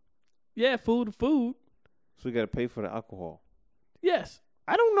free. Yeah, food. So you got to pay for the alcohol. Yes.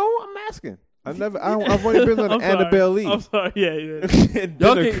 I don't know. I'm asking. I've only been on I'm the sorry. Annabelle Lee. I'm sorry. Yeah.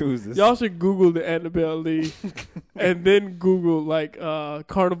 Dinner cruises. Y'all should Google the Annabelle Lee and then Google like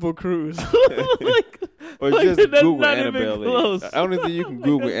Carnival Cruise. Or like, just that's Google not even Annabelle Lee. close. I don't think you can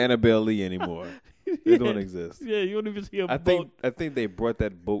Google Annabelle Lee anymore. It don't exist. Yeah, you don't even see a I boat. think they brought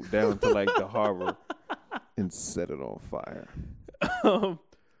that boat down to like the harbor and set it on fire.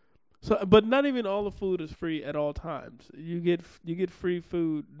 But not even all the food is free at all times. You get free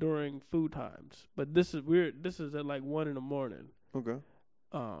food during food times. But this is weird. This is at like 1 a.m. Okay.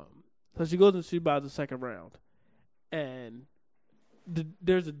 So she goes and she buys the second round, and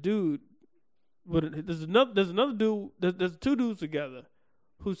there's a dude. There's another dude. There's 2 dudes together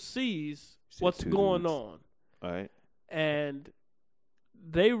who sees said what's 2 going dudes. on, All right. and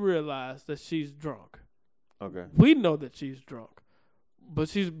they realize that she's drunk. Okay. We know that she's drunk, but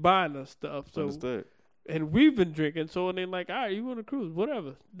she's buying us stuff. So, Understood. and we've been drinking. So, and they're like, "All right, you want to cruise?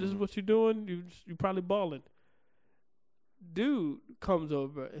 Whatever. This is Mhm. what you're doing. You probably balling." Dude comes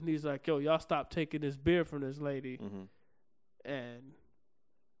over and he's like, "Yo, y'all stop taking this beer from this lady." Mm-hmm. And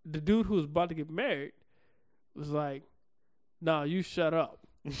the dude who was about to get married was like, "Nah, you shut up."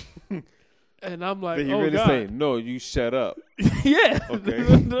 And I'm like, Did he "Oh really God." say, "No, you shut up"? Yeah.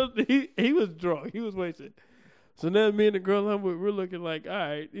 Okay. he was drunk. He was wasted. So then me and the girl we're looking like, all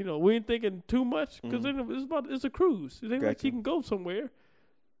right, we ain't thinking too much because Mhm. it's a cruise. It ain't like Gotcha. she can go somewhere.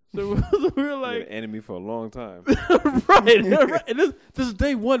 So we were like, an enemy for a long time. right. And this is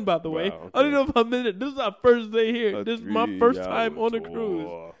day one, by the way. Wow, I don't know if I'm in it. This is our first day here. This is my first time on the cruise.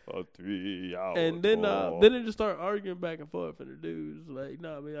 A 3-hour And then it just started arguing back and forth, and the dude's like,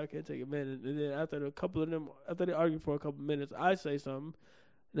 "No, man, I can't take a minute." And then after they argued for a couple minutes, I say something,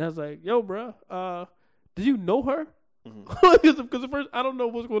 and I was like, "Yo, bro, did you know her?" Because at first I don't know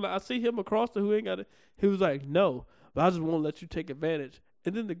what's going on. I see him across the who ain't got it. He was like, "No, but I just won't let you take advantage."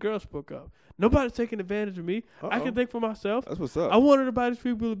 And then the girl spoke up. Nobody's taking advantage of me. I can think for myself. That's what's up. I wanted to buy these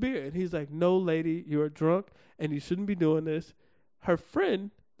people a beer, and he's like, "No, lady, you're drunk, and you shouldn't be doing this." Her friend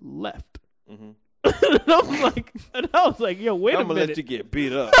left. Mm-hmm. And I was like, "Yo, wait a minute." I'm gonna let you get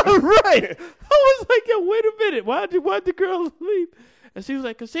beat up. Right. I was like, "Yo, wait a minute. Why'd the girl leave?" And she was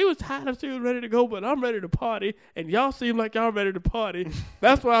like, "Cause she was tired and she was ready to go, but I'm ready to party, and y'all seem like y'all ready to party.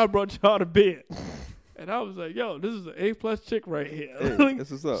 That's why I brought y'all to bed." And I was like, "Yo, this is an A+ chick right here. Hey, that's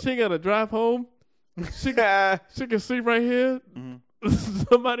what's up. She got to drive home. She can sleep right here. Mm-hmm.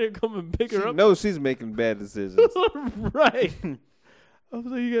 Somebody will come and pick her up." No, she's making bad decisions. Right. I was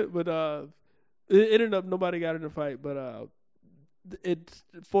like, but it ended up nobody got in the fight, but it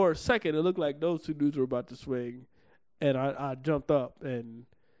for a second it looked like those two dudes were about to swing. And I jumped up and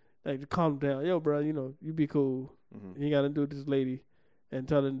like calm down. "Yo, bro, you be cool. Mm-hmm. You got to do this lady." And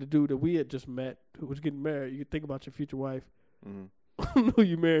telling the dude that we had just met, who was getting married, you could think about your future wife. Mm-hmm. Who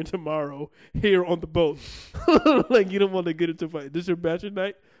you marrying tomorrow here on the boat. Like, you don't want to get into a fight. This your bachelor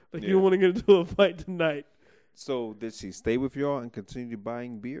night? Like, you don't want to get into a fight tonight. So did she stay with y'all and continue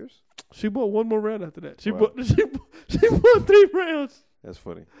buying beers? She bought one more round after that. She bought 3 rounds. That's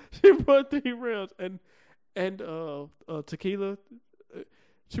funny. She bought 3 rounds and tequila.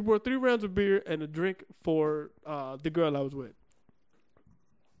 She bought 3 rounds of beer and a drink for the girl I was with.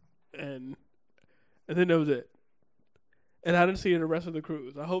 And then that was it. And I didn't see her the rest of the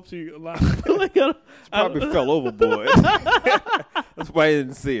cruise. I hope she alive. She probably fell overboard. That's why I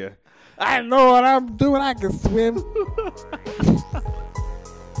didn't see her. I know what I'm doing. I can swim.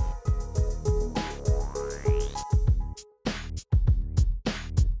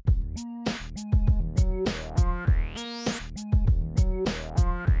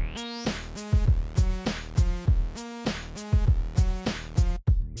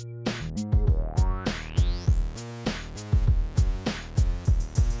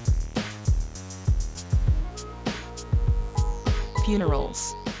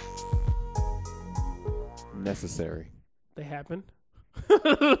 Funerals. Necessary. They happen.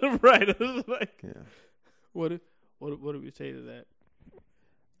 Right. It was like, Yeah. What do we say to that?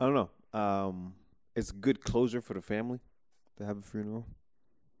 I don't know. It's good closure for the family to have a funeral.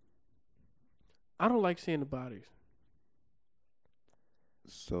 I don't like seeing the bodies.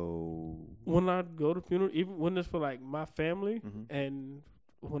 So When I go to funeral, even when it's for like my family, mm-hmm. and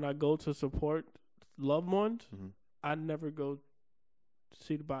when I go to support loved ones, Mm-hmm. I I never go to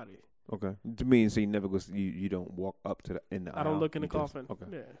see the body. Okay. To me, so you never go. You don't walk up to the in the. I don't aisle, look in the you just- coffin. Okay.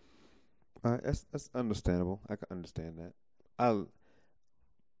 Yeah. That's understandable. I can understand that.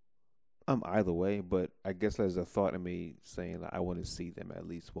 I'm either way, but I guess there's a thought in me saying that I want to see them at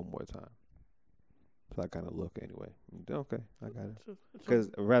least one more time. So I kind of look anyway. Okay, I got it. Because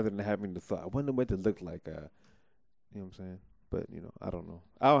rather than having the thought, I wonder what they look like. You know what I'm saying? But I don't know.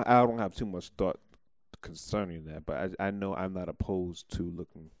 I don't have too much thought concerning that. But I know I'm not opposed to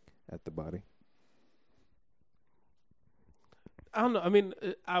looking at the body. I don't know. I mean,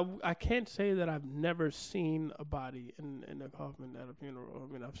 I can't say that I've never seen a body in a coffin at a funeral.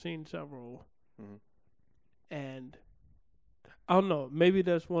 I mean, I've seen several, and I don't know. Maybe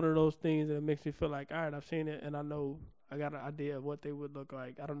that's one of those things that makes me feel like, all right, I've seen it, and I know I got an idea of what they would look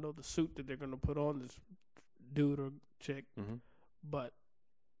like. I don't know the suit that they're gonna put on this dude or chick, but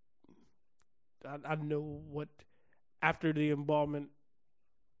I know what after the embalming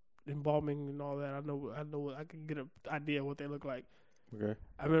and all that. I know I can get an idea of what they look like. Okay.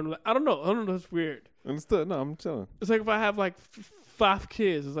 I mean, I don't know. It's weird. Understood. No, I'm chilling. It's like if I have like 5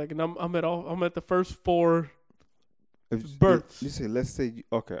 kids. It's like, and I'm at the first 4 births. You say, let's say,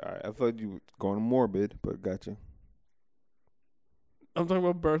 okay, all right. I thought you were going morbid, but gotcha. I'm talking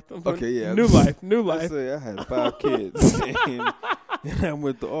about birth. Okay, yeah. New life. Let's say I had 5 kids, and I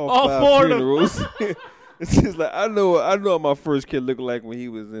went to all 5 4 funerals. It's just like I know what my first kid looked like when he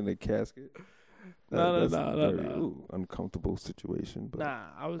was in a casket. That's a very uncomfortable situation. But Nah,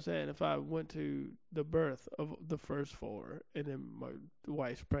 I was saying if I went to the birth of the first 4 and then my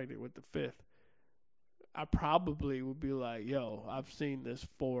wife's pregnant with the 5th, I probably would be like, yo, I've seen this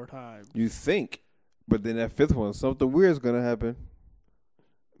 4 times. you think, but then that 5th one, something weird's gonna happen.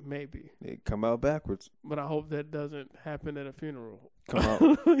 Maybe. They come out backwards. But I hope that doesn't happen at a funeral.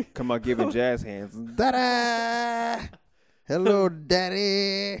 Come out giving jazz hands. Da-da! Hello,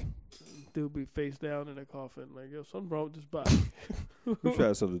 daddy. Dude be face down in a coffin. Like, yo, something wrong with this body. We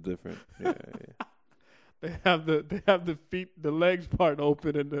tried something different. Yeah. They have the feet, the legs part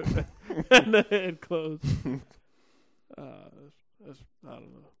open and the and the head closed. That's I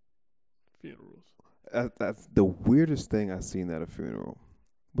don't know. Funerals. That's the weirdest thing I seen at a funeral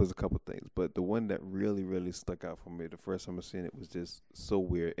was a couple things, but the one that really, really stuck out for me the first time I seen it was just so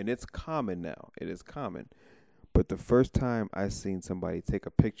weird. And it's common now. It is common. But the first time I seen somebody take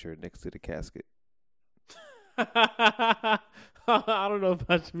a picture next to the casket. I don't know if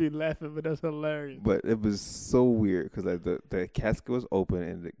I should be laughing, but that's hilarious. But it was so weird because like the casket was open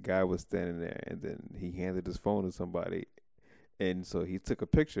and the guy was standing there, and then he handed his phone to somebody, and so he took a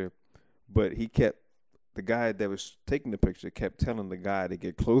picture, but the guy that was taking the picture kept telling the guy to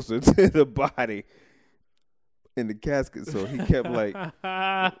get closer to the body in the casket, so he kept like,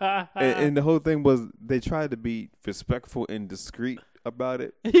 and the whole thing was they tried to be respectful and discreet about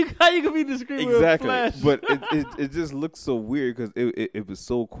it. How you can be discreet Exactly, with a flash? but it just looked so weird because it was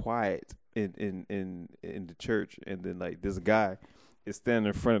so quiet in the church, and then like this guy is standing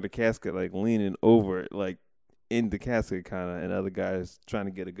in front of the casket, like leaning over, like in the casket kind of, and other guys trying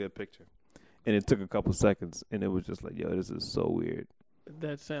to get a good picture, and it took a couple seconds, and it was just like, yo, this is so weird.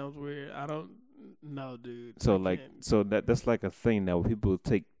 That sounds weird. I don't know, dude. So that's like a thing now where people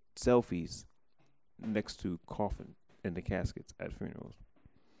take selfies next to coffin in the caskets at funerals.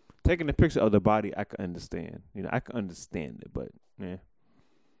 Taking a picture of the body, I can understand. You know, I can understand it, but yeah.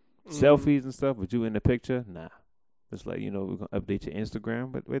 Selfies and stuff with you in the picture, nah. It's like, you know, we're gonna update your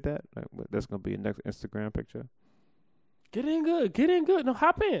Instagram with that. Like, that's gonna be your next Instagram picture. Get in good. No,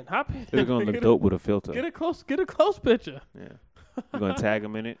 hop in. It's gonna look dope with a filter. Get a close picture. Yeah. You're gonna tag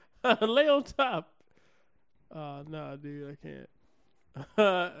them in it. Lay on top. Nah, dude, I can't.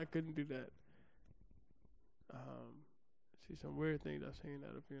 I couldn't do that. See some weird things I've seen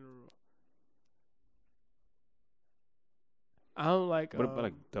at a funeral. I don't like. What about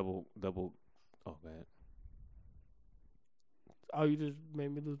like double? Oh, man. Oh, you just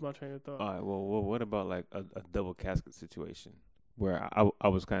made me lose my train of thought. All right. Well, what about like a double casket situation where I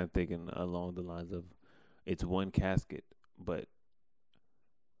was kind of thinking along the lines of it's one casket, but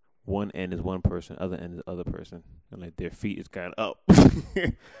one end is one person, other end is other person, and like their feet is kind of up.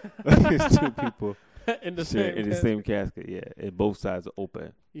 It's two people in the same casket. Yeah, and both sides are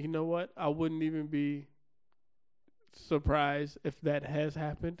open. You know what? I wouldn't even be surprised if that has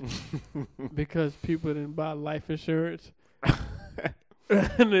happened because people didn't buy life insurance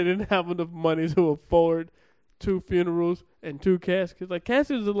and they didn't have enough money to afford 2 funerals and 2 caskets. Like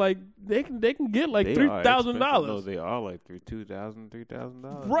caskets are like they can get like $3,000. No, they are like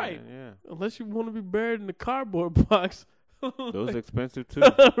 $2,000. Right. Man, yeah. Unless you want to be buried in a cardboard box. Those are expensive too.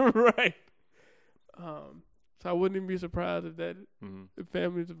 Right. So I wouldn't even be surprised if that if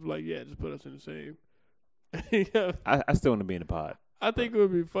families are like, yeah, just put us in the same. Yeah. I still want to be in the pod. I think it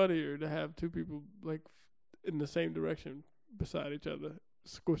would be funnier to have 2 people like in the same direction beside each other,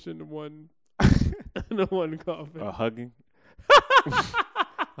 squished into one in the one coffin. Hugging.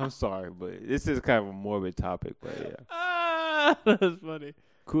 I'm sorry, but this is kind of a morbid topic, but yeah. That's funny.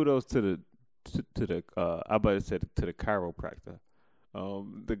 Kudos to the I about to say to the chiropractor,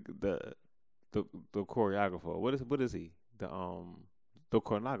 the choreographer. What is he? The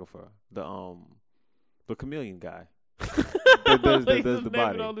choreographer. The chameleon guy. that does the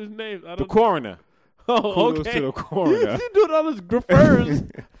body. All his names. The coroner. Oh, Kudos okay. to the coroner. You doing all this graffers.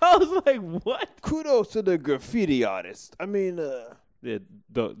 I was like, what? Kudos to the graffiti artist. I mean, the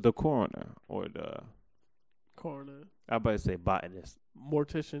coroner or the Coroner. I about to say botanist.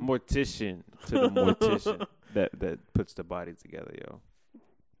 Mortician To the mortician that puts the body together, yo.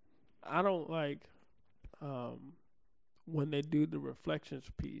 I don't like when they do the reflections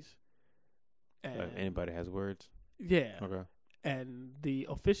piece. And Like anybody has words? yeah. Okay. And the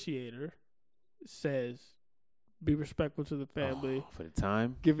officiator says, be respectful to the family. For the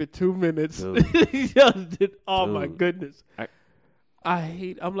time? Give it 2 minutes. Dude. Oh my Dude. goodness. I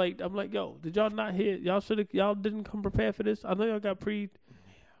hate. I'm like, yo, did y'all not hear? Y'all didn't come prepared for this. I know y'all got you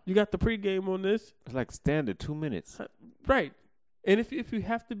got the pregame on this, It's like standard 2 minutes. right? And if you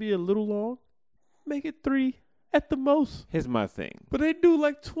have to be a little long, make it 3 at the most. Here's my thing. But they do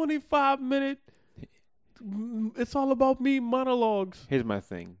like 25-minute. It's all about me monologues. Here's my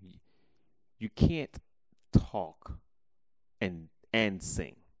thing. You can't talk and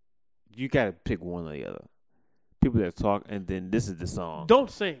sing. You gotta pick one or the other. People that talk and then this is the song.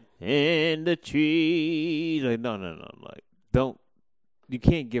 Don't sing. In the trees. Like no. Like don't. You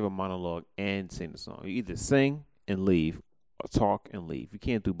can't give a monologue and sing the song. You either sing and leave, talk and leave. You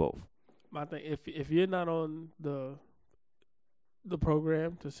can't do both. My thing, if you're not on the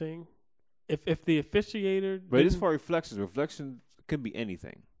program to sing, if the officiator, But it's for reflections. Reflections could be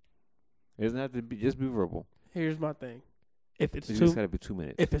anything. It doesn't have to be just be verbal. here's my thing, if it's It's two, just got to be 2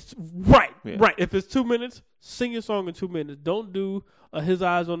 minutes. if it's right, Yeah. right, if it's 2 minutes, sing your song in 2 minutes. Don't do a His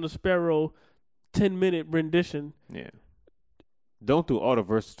Eyes on the Sparrow 10-minute rendition. Yeah. Don't do all the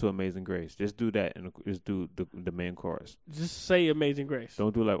verses to Amazing Grace. Just do that and just do the main chorus. Just say Amazing Grace.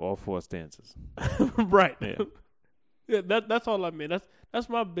 Don't do like all 4 stanzas. Right. Yeah. Yeah, that's all I mean. That's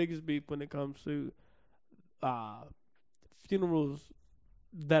my biggest beef when it comes to funerals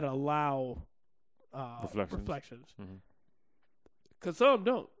that allow reflections. Mhm. Cause some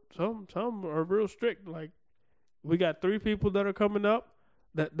don't. Some are real strict. Like we got 3 people that are coming up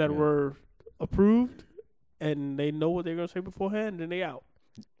that Yeah. were approved, and they know what they're gonna say beforehand, and they out.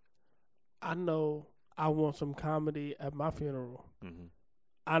 I know I want some comedy at my funeral. Mhm.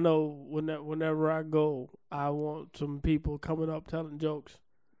 I know whenever I go, I want some people coming up telling jokes.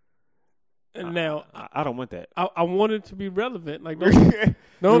 And now I don't want that. I want it to be relevant. Like We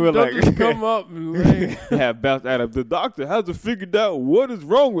don't were like- just come up and like, Have bounced out of the doctor hasn't figured out what is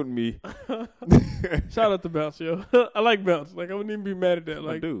wrong with me. shout out to Bounce, yo. I like Bounce. Like I wouldn't even be mad at that.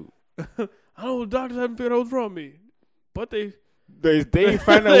 Like dude, I know the doctors haven't figured out what's wrong with me, but they they ain't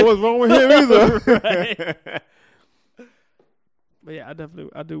find out what's wrong with him either. Right. But yeah,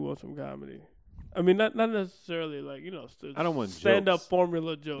 I do want some comedy. I mean, not necessarily like I don't want stand up jokes.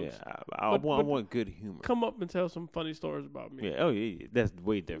 formula jokes. Yeah, I But- want good humor. Come up and tell some funny stories about me. Yeah, oh yeah, that's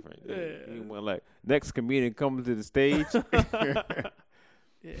way different. Yeah. You want like next comedian comes to the stage.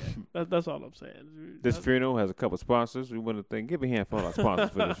 Yeah, that's all I'm saying. This funeral has a couple sponsors. We want to thank. Give a hand for all our sponsors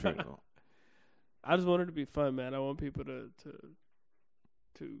for this funeral. I just want it to be fun, man. I want people to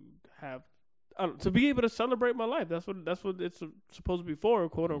have, to be able to celebrate my life. That's what it's supposed to be for,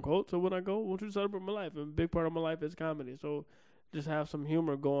 quote unquote. So when I go, I want you to celebrate my life, and a big part of my life is comedy. So just have some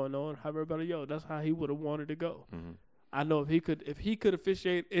humor going on. Have everybody, that's how he would have wanted to go. Mhm. I know if he could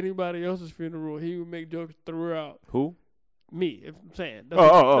officiate anybody else's funeral, he would make jokes throughout. Who? Me, if I'm saying that's,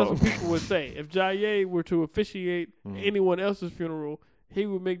 Oh. that's what people would say. If Jaye were to officiate Mhm. anyone else's funeral, he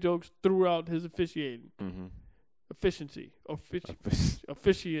would make jokes throughout his officiating. Mm-hmm. Efficiency,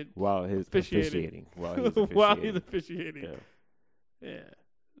 officiate While his Officiating. officiating. While he's officiating. while he's officiating. Yeah. Yeah.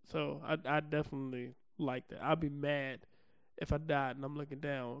 So I definitely like that. I'd be mad if I died and I'm looking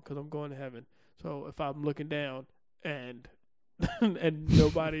down because I'm going to heaven. So if I'm looking down and and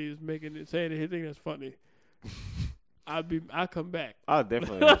nobody is saying anything that's funny, I come back. I'll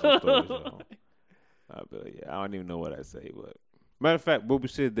definitely have some stories. I'll be like, I don't even know what I say, but matter of fact, what we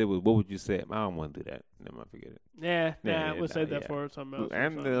should do was, what would you say? I don't want to do that. Never mind, forget it. Yeah, we'll save that yeah. for something else.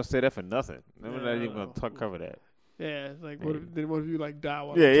 I'm not gonna say that for nothing. I'm Yeah, not even no. gonna cover that. Yeah, it's like what if you like die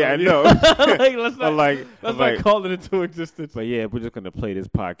while Yeah, I'm yeah, I telling you? know. Like, let's not, I'm like, let's I'm not like, call it into existence. but yeah, we're just gonna play this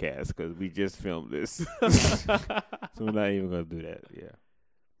podcast because we just filmed this, so we're not even gonna do that. Yeah,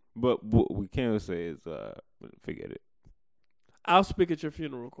 but what we can say is, forget it. I'll speak at your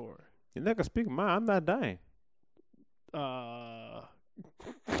funeral, Corey. You're not gonna speak mine. I'm not dying. I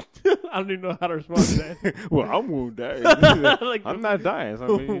don't even know how to respond to that. Well, I'm gonna die. Like, I'm not dying.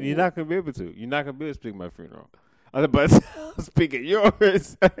 So I mean, you're not gonna be able to. You're not gonna be able to speak at my funeral. But speak at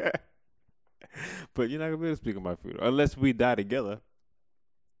yours. But you're not gonna be able to speak at my funeral unless we die together.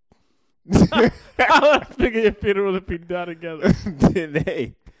 I'll speak at your funeral if we die together. Then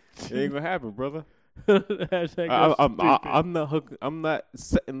hey, it ain't gonna happen, brother. Hashtag I'm not hooking. I'm not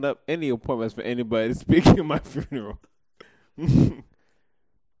setting up any appointments for anybody to speak at my funeral.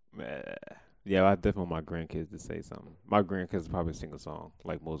 Man, yeah, I definitely want my grandkids to say something. My grandkids probably sing a song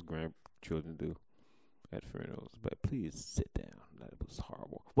like most grandchildren do at funerals. But please sit down. That was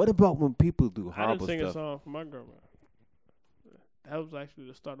horrible. What about when people do I horrible didn't sing stuff? a song for my grandma. That was actually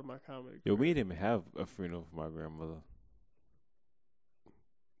the start of my comedy. Yo, we didn't even have a funeral for my grandmother.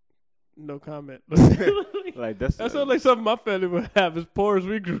 No comment. Like that sounds like something my family would have as poor as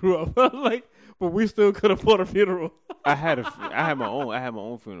we grew up. Like, but we still could afford a funeral. I had my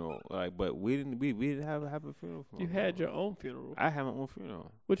own funeral. Like, but we didn't have a funeral for my You had grandma. your own funeral. I had my own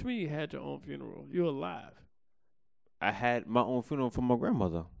funeral. What you mean you had your own funeral? You're alive. I had my own funeral for my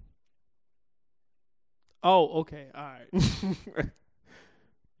grandmother. Oh, okay. All right.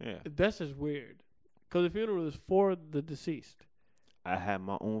 Yeah. That's just weird. Because the funeral is for the deceased. I had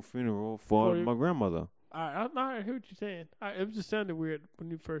my own funeral for For your- my grandmother. All right. I hear what you're saying. It just sounded weird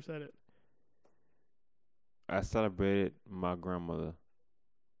when you first said it. I celebrated my grandmother.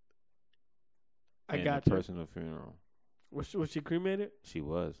 I in got a you. personal funeral. Was she cremated? She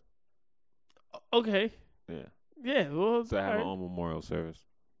was. Okay. Yeah. Yeah, well, So I have all my right. own memorial service.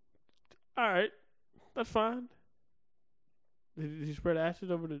 All right, that's fine. Did you spread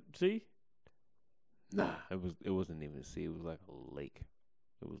ashes over the sea? Nah, it wasn't even a sea. It was like a lake.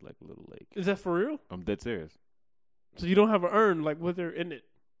 It was like a little lake. Is that for real? I'm dead serious. So you don't have an urn like with her in it?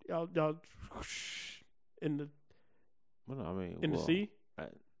 Y'all in the Well, no, I mean, in the sea?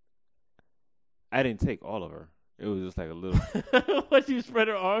 I didn't take all of her. It was just like a little. What, you spread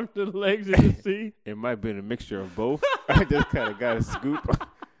her arms and legs in the sea? It might have been a mixture of both. I just kind of got a scoop.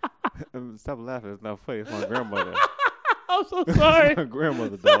 Stop laughing. It's not funny. It's my grandmother. I'm so sorry. My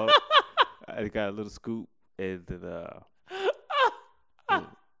grandmother, dog. I got a little scoop and then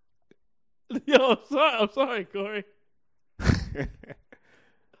Yo, I'm sorry, Corey.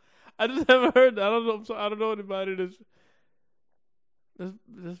 I just haven't heard that. I don't know. I don't know anybody that's.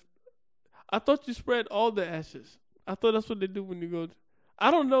 I thought you spread all the ashes. I thought that's what they do when you go. I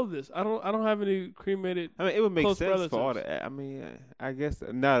don't know this. I don't have any cremated. I mean, it would make close sense for all relatives. the. I mean, I guess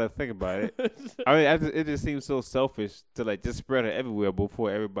now that I think about it, I mean, it just seems so selfish to like just spread it everywhere before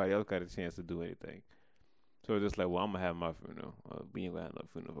everybody else got a chance to do anything. So it's just like, well, I'm gonna have my funeral. We ain't gonna have no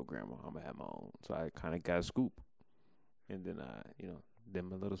funeral for grandma. I'm gonna have my own. So I kind of got a scoop, and then I, did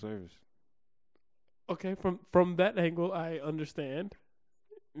my little service. Okay, from that angle, I understand.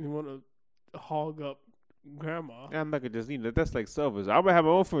 You want to hog up grandma. I'm not gonna just, that's like selfish. I'm gonna have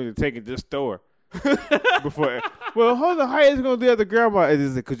my own funeral and take it just store before. Well, hold on, how is it gonna do after grandma? It's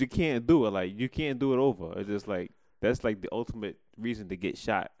just because you can't do it. Like you can't do it over. It's just like that's like the ultimate reason to get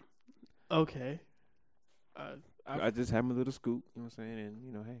shot. Okay. I just have my little scoop. You know what I'm saying?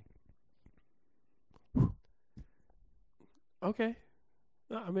 And hey. Okay.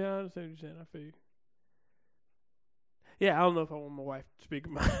 No, I mean, I understand what you're saying. I feel you. Yeah, I don't know if I want my wife to speak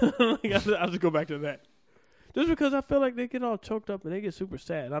about it. I'll just go back to that. Just because I feel like they get all choked up and they get super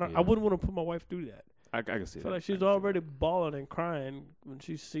sad. I wouldn't want to put my wife through that. I can see I that. feel like she's already bawling and crying when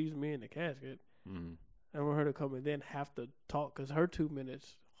she sees me in the casket. Mm. And for her to come and then have to talk because her 2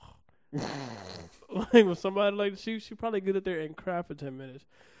 minutes. Like with somebody like she probably get up there and cry for 10 minutes.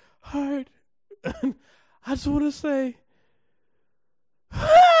 Alright. I just want to say.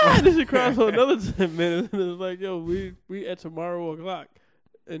 And then she cries for another 10 minutes, and it's like, yo, we at tomorrow o'clock,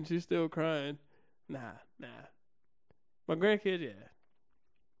 and she's still crying. Nah. My grandkids,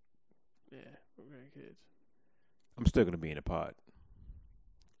 yeah, my grandkids. I'm still gonna be in a pod.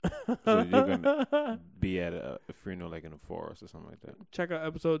 So you're gonna be at a funeral like in a forest or something like that. Check out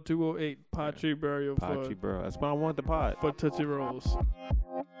episode 208, Pod Tree Burial Pod, bro. That's why I want the pod. for Tootsie Rolls.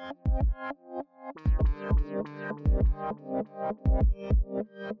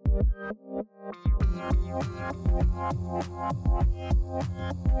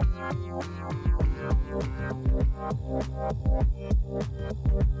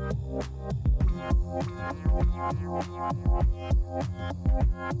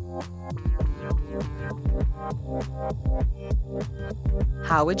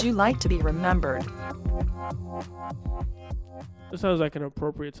 How would you like to be remembered? This sounds like an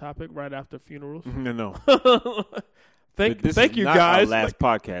appropriate topic right after funerals. No. Thank This you is not guys. Our last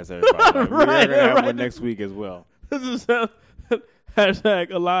podcast, everybody. Like, we're Right, gonna have right. one next week as well. This is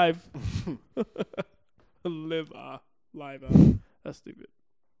hashtag alive. Live live. That's stupid.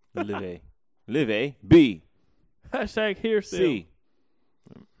 Live A. B. Hashtag here still. C.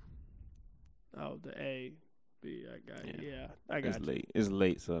 Oh, the A, B. I got it. Yeah, I got It's it. late. It's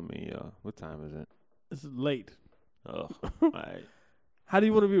late, so I mean, what time is it? This is late. Oh, all right. How do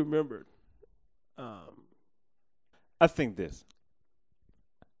you want to be remembered? I think this.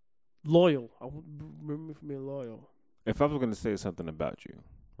 Loyal. I want to remember me for being loyal. If I was going to say something about you,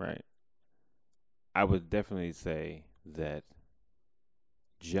 right, I would definitely say that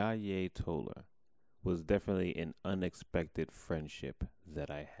Jaye Toller was definitely an unexpected friendship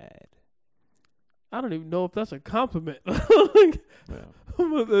that I had. I don't even know if that's a compliment. Well,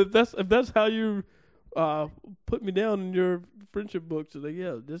 if that's how you put me down in your friendship books, like,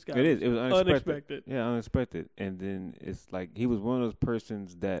 yeah, this guy. it is. It was unexpected. unexpected. Yeah, unexpected. And then it's like he was one of those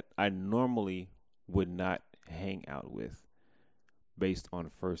persons that I normally would not hang out with based on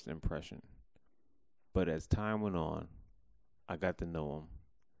first impression. But as time went on, I got to know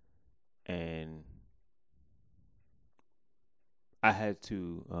him. And I had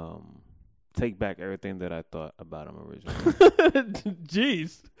to take back everything that I thought about him originally.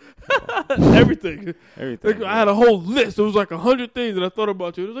 Jeez. Everything. Everything. Like, I had a whole list. It was like 100 things that I thought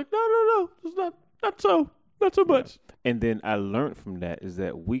about you. It was like, no. It's not so much. And then I learned from that is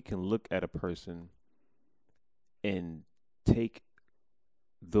that we can look at a person and take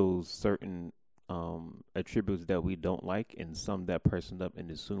those certain attributes that we don't like and sum that person up and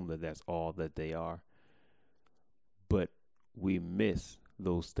assume that that's all that they are. but we miss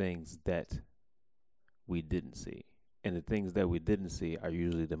those things that we didn't see. And the things that we didn't see are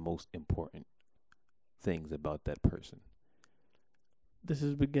usually the most important things about that person. This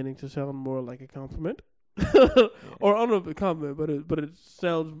is beginning to sound more like a compliment. Or I don't know if it's a compliment, but it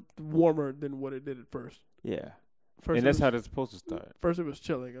sounds warmer than what it did at first. Yeah. First And that's how it's supposed to start. First it was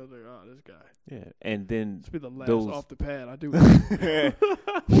chilling. I was like, oh, this guy. Yeah. And then This be the last those off the pad. I do.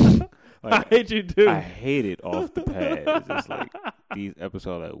 like, I hate you too. I hate it off the pad. It's just like these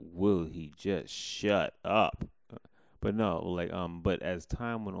episodes like, will he just shut up? But no, like but as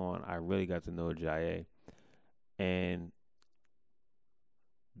time went on, I really got to know Jaye, and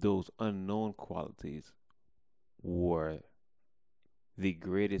those unknown qualities were the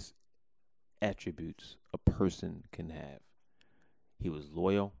greatest attributes a person can have. He was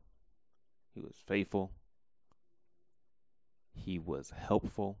loyal, he was faithful, he was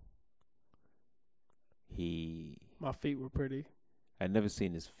helpful. My feet were pretty. I'd never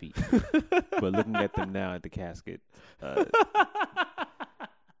seen his feet, but looking at them now at the casket,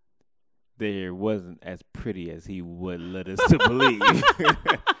 they wasn't as pretty as he would let us to believe.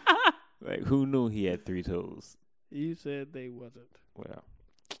 Like, who knew he had 3 toes? You said they wasn't. Well,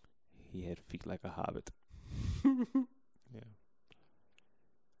 he had feet like a hobbit. Yeah.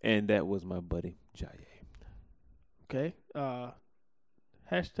 And that was my buddy, Jaye. Okay.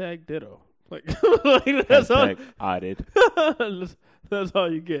 Hashtag ditto. Like, that's Hashtag odded. all. That's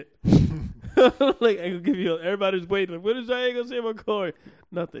all you get. Like, I could give you. Everybody's waiting. Like, what is Jaye gonna say about Corey?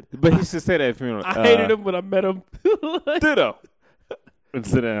 Nothing. But he used to say that at funeral. I hated him when I met him. Like, Ditto. And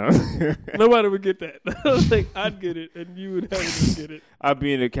sit down. nobody would get that. I was like, I'd get it, and you would have to get it. I'd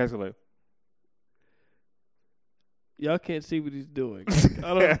be in the casket like, Y'all can't see what he's doing.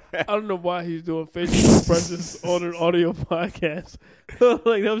 I don't know why he's doing facial expressions on an audio podcast.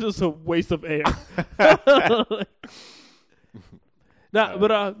 Like, that was just a waste of air.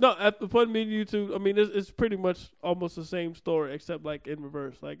 No, upon meeting you two, I mean, it's pretty much almost the same story, except like in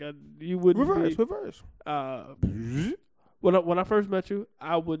reverse. Like, you wouldn't reverse. When I first met you,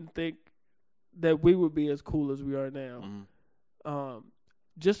 I wouldn't think that we would be as cool as we are now. Mm-hmm.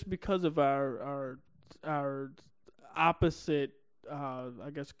 Just because of our opposite, I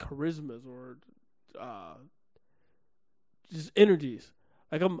guess, charismas or just energies.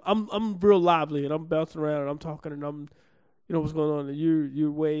 Like, I'm real lively and I'm bouncing around and I'm talking and I'm, you know what's going on, and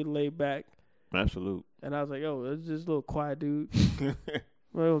you're way laid back. Absolute. And I was like, oh, it's just a little quiet dude. I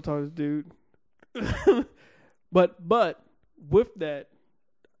don't talk to this dude. But with that,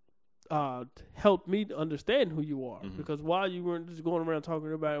 helped me to understand who you are. Mm-hmm. Because while you weren't just going around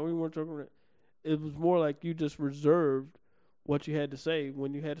talking about it, we weren't talking about it was more like you just reserved what you had to say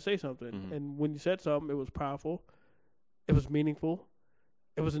when you had to say something. Mm-hmm. And when you said something, it was powerful. It was meaningful.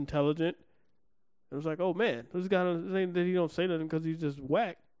 It was intelligent. It was like, oh, man, this guy saying that he don't say nothing because he's just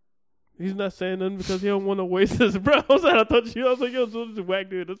whack. He's not saying nothing because he don't want to waste his breath. I was like, yo, so this is whack,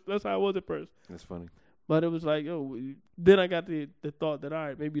 dude. That's how I was at first. That's funny. But it was like, yo, then I got the thought that, all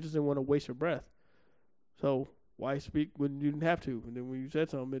right, maybe you just didn't want to waste your breath. So why speak when you didn't have to? And then when you said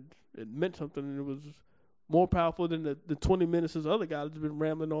something, it meant something, and it was more powerful than the 20 minutes this other guy that's been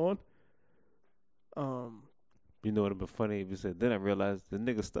rambling on. You know what would be funny if you said, then I realized the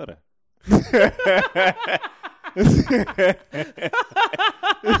nigga stutter.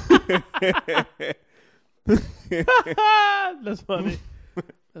 That's funny.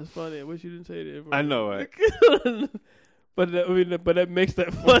 That's funny. I wish you didn't say that. I know, right? But that makes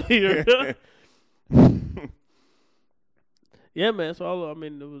that funnier. Yeah, man. So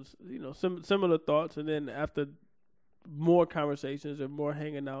it was, similar thoughts, and then after more conversations and more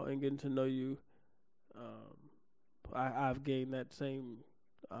hanging out and getting to know you, I've gained that same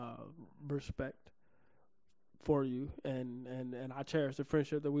respect for you, and I cherish the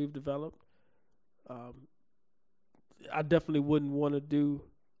friendship that we've developed. I definitely wouldn't want to do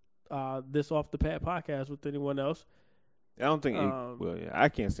this Off the Pad podcast with anyone else. I don't think. I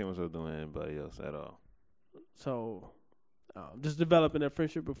can't see myself doing anybody else at all. So, just developing that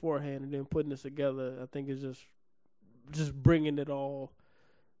friendship beforehand and then putting this together, I think is just bringing it all,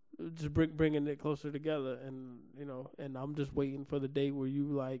 bringing it closer together. And and I'm just waiting for the day where you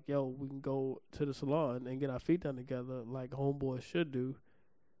like, yo, we can go to the salon and get our feet done together, like homeboys should do.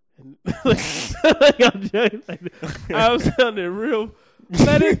 And like I'm joking, like, I was sounding real.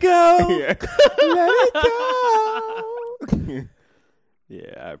 Let it go. Yeah. Let it go.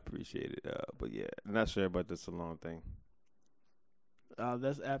 Yeah, I appreciate it. But yeah, I'm not sure about the salon thing.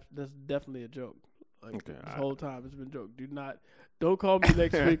 That's definitely a joke. Like, Okay, this whole time it's been a joke. Don't call me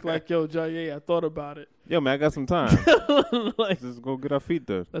next week like, yo, Jay, I thought about it. Yo, man, I got some time. Like, Let's just go get our feet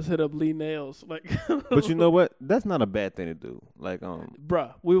done. let's hit up Lee Nails. Like, But you know what? That's not a bad thing to do. Like,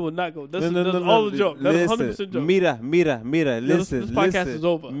 bruh, we will not go. That's all a joke. That's 100% joke. Mira, listen. This podcast is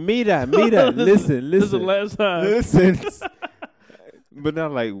over. Mira, listen. This is the last time. Listen. But now,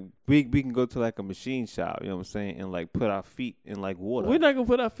 like, we can go to, like, a machine shop, you know what I'm saying, and, like, put our feet in, like, water. We're not going to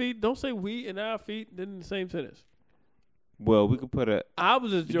put our feet. Don't say we and our feet then in the same sentence. Well, we could put I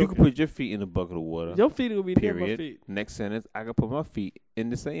was just joking. You could put your feet in a bucket of water. Your feet are going to be near Period. my feet. Next sentence, I could put my feet in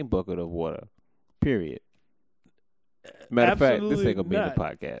the same bucket of water. Period. Matter of fact, this ain't going to be in the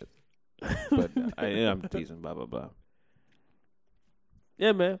podcast. But I'm teasing, blah, blah, blah.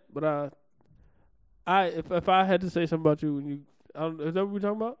 Yeah, man. But if I had to say something about you, is that what we're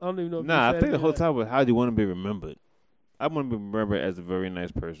talking about? I don't even know. If Nah, I think the whole time was how do you want to be remembered? I want to be remembered as a very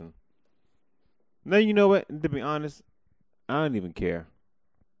nice person. Now, you know what? To be honest, I don't even care.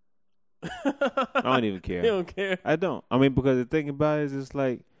 I don't even care. You don't care. I don't. I mean, because the thing about it is just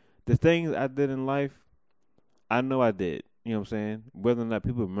like the things I did in life, I know I did. You know what I'm saying? Whether or not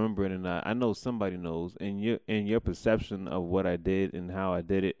people remember it or not, I know somebody knows. And your perception of what I did and how I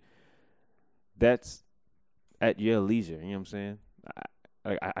did it, that's at your leisure. You know what I'm saying?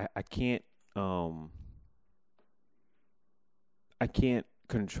 I can't I can't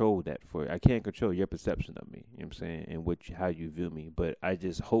control that for you. I can't control your perception of me. You know what I'm saying? And how you view me. But I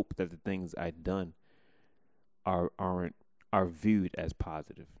just hope that the things I've done are viewed as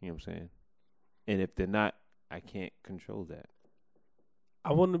positive. You know what I'm saying? And if they're not, I can't control that.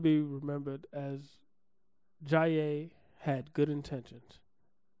 I want to be remembered as Jaye had good intentions.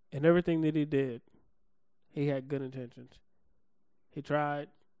 And everything that he did, he had good intentions. He tried.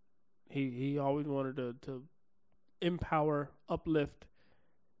 He always wanted to empower, uplift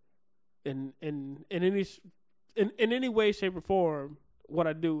in any way, shape, or form. What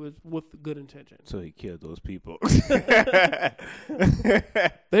I do is with good intentions. So he killed those people. They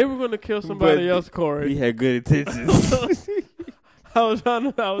were going to kill somebody else, Corey. He had good intentions. I was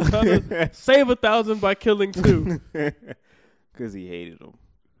trying to save 1,000 by killing 2. Because he hated them.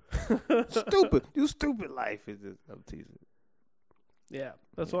 Stupid. You stupid life. It's just, I'm teasing. Yeah,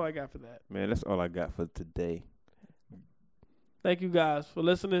 that's all I got for that. Man, that's all I got for today. Thank you guys for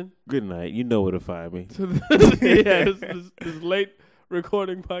listening. Good night. You know where to find me. To this late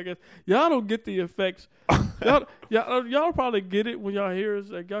recording podcast. Y'all don't get the effects. Y'all probably get it when y'all hear us.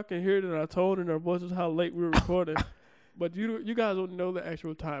 Like, y'all can hear it in our tone and our voices how late we're recording. But you guys don't know the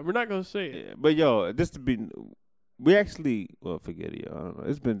actual time. We're not gonna say it. Yeah, but yo, we actually forget it. Yo. I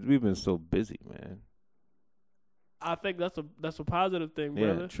don't know. We've been so busy, man. I think that's a positive thing,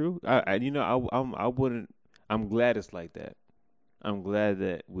 brother. Yeah, true. I'm glad it's like that. I'm glad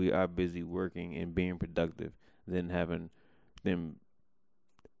that we are busy working and being productive than having them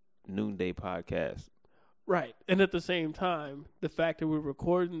noonday podcasts. Right. And at the same time, the fact that we're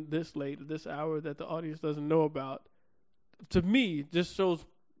recording this late, at this hour that the audience doesn't know about, to me, just shows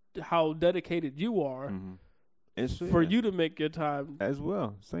how dedicated you are. Mm-hmm. And so, for you to make your time as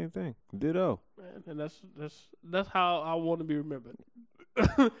well. Same thing. Ditto. Man, and that's how I want to be remembered.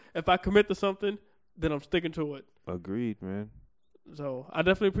 If I commit to something, then I'm sticking to it. Agreed, man. So I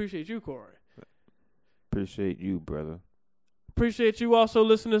definitely appreciate you, Corey. Appreciate you, brother. Appreciate you also,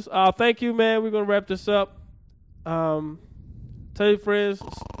 listeners. Thank you, man. We're gonna wrap this up. Tell your friends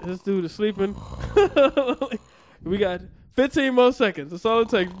this dude is sleeping. We got 15 more seconds. That's all it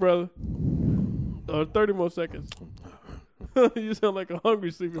takes, brother. Or 30 more seconds. You sound like a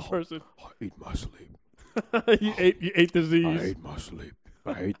hungry sleeping person. I eat my sleep. You ate the Z's. I ate my sleep.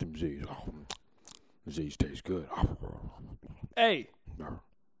 I ate them Z's. Z's taste good. A.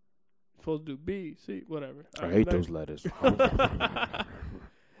 Supposed to do B, C, whatever. I hate those letters.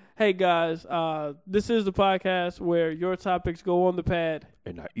 Hey guys, this is the podcast where your topics go on the pad,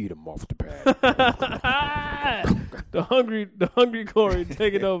 and I eat them off the pad. the hungry Corey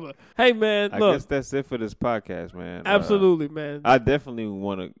taking over. Hey man, look. I guess that's it for this podcast, man. Absolutely, man. I definitely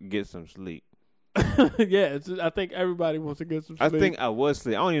want to get some sleep. Yeah, I think everybody wants to get some sleep. I think I was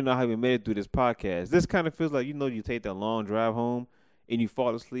sleep. I don't even know how we made it through this podcast. This kind of feels like, you take that long drive home and you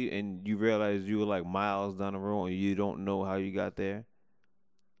fall asleep and you realize you were like miles down the road and you don't know how you got there.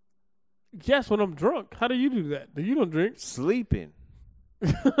 Yes, when I'm drunk. How do you do that? You don't drink? Sleeping.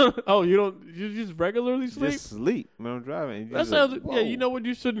 Oh, you don't? You just regularly sleep? Just sleep when I'm driving. That sounds. Like, yeah, you know what?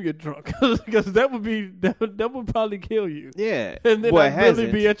 You shouldn't get drunk because that would probably kill you. Yeah, and then I'd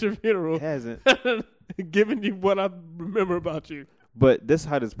really be at your funeral. It hasn't. Giving you what I remember about you. But that's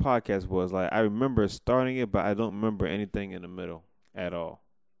how this podcast was. Like, I remember starting it, but I don't remember anything in the middle at all.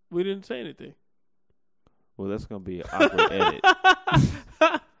 We didn't say anything. Well, that's gonna be an awkward edit.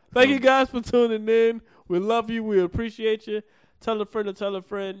 Thank you guys for tuning in. We love you. We appreciate you. Tell a friend to tell a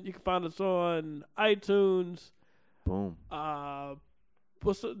friend. You can find us on iTunes, Boom.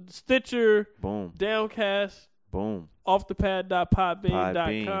 Stitcher, Boom. Downcast, Boom.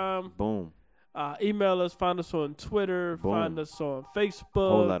 offthepad.podbean.com. Boom. Email us. Find us on Twitter. Boom. Find us on Facebook.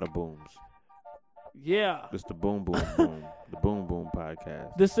 Whole lot of booms. Yeah. It's the Boom Boom Boom. The Boom Boom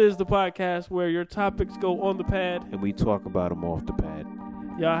Podcast. This is the podcast where your topics go on the pad. And we talk about them off the pad.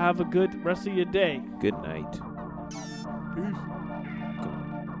 Y'all have a good rest of your day. Good night. Peace.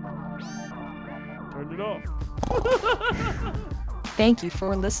 Turn it off. Thank you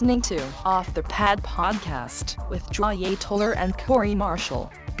for listening to Off the Pad Podcast with Jaye Toller and Corey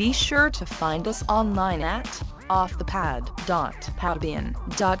Marshall. Be sure to find us online at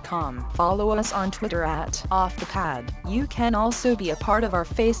offthepad.podbean.com. Follow us on Twitter at offthepad. You can also be a part of our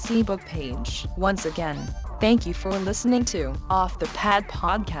Facebook page. Once again, thank you for listening to Off the Pad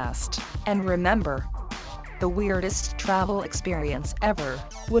Podcast. And remember, the weirdest travel experience ever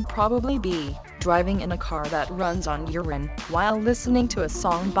would probably be driving in a car that runs on urine while listening to a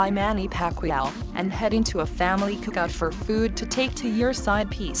song by Manny Pacquiao and heading to a family cookout for food to take to your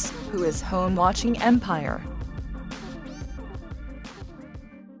side piece who is home watching Empire.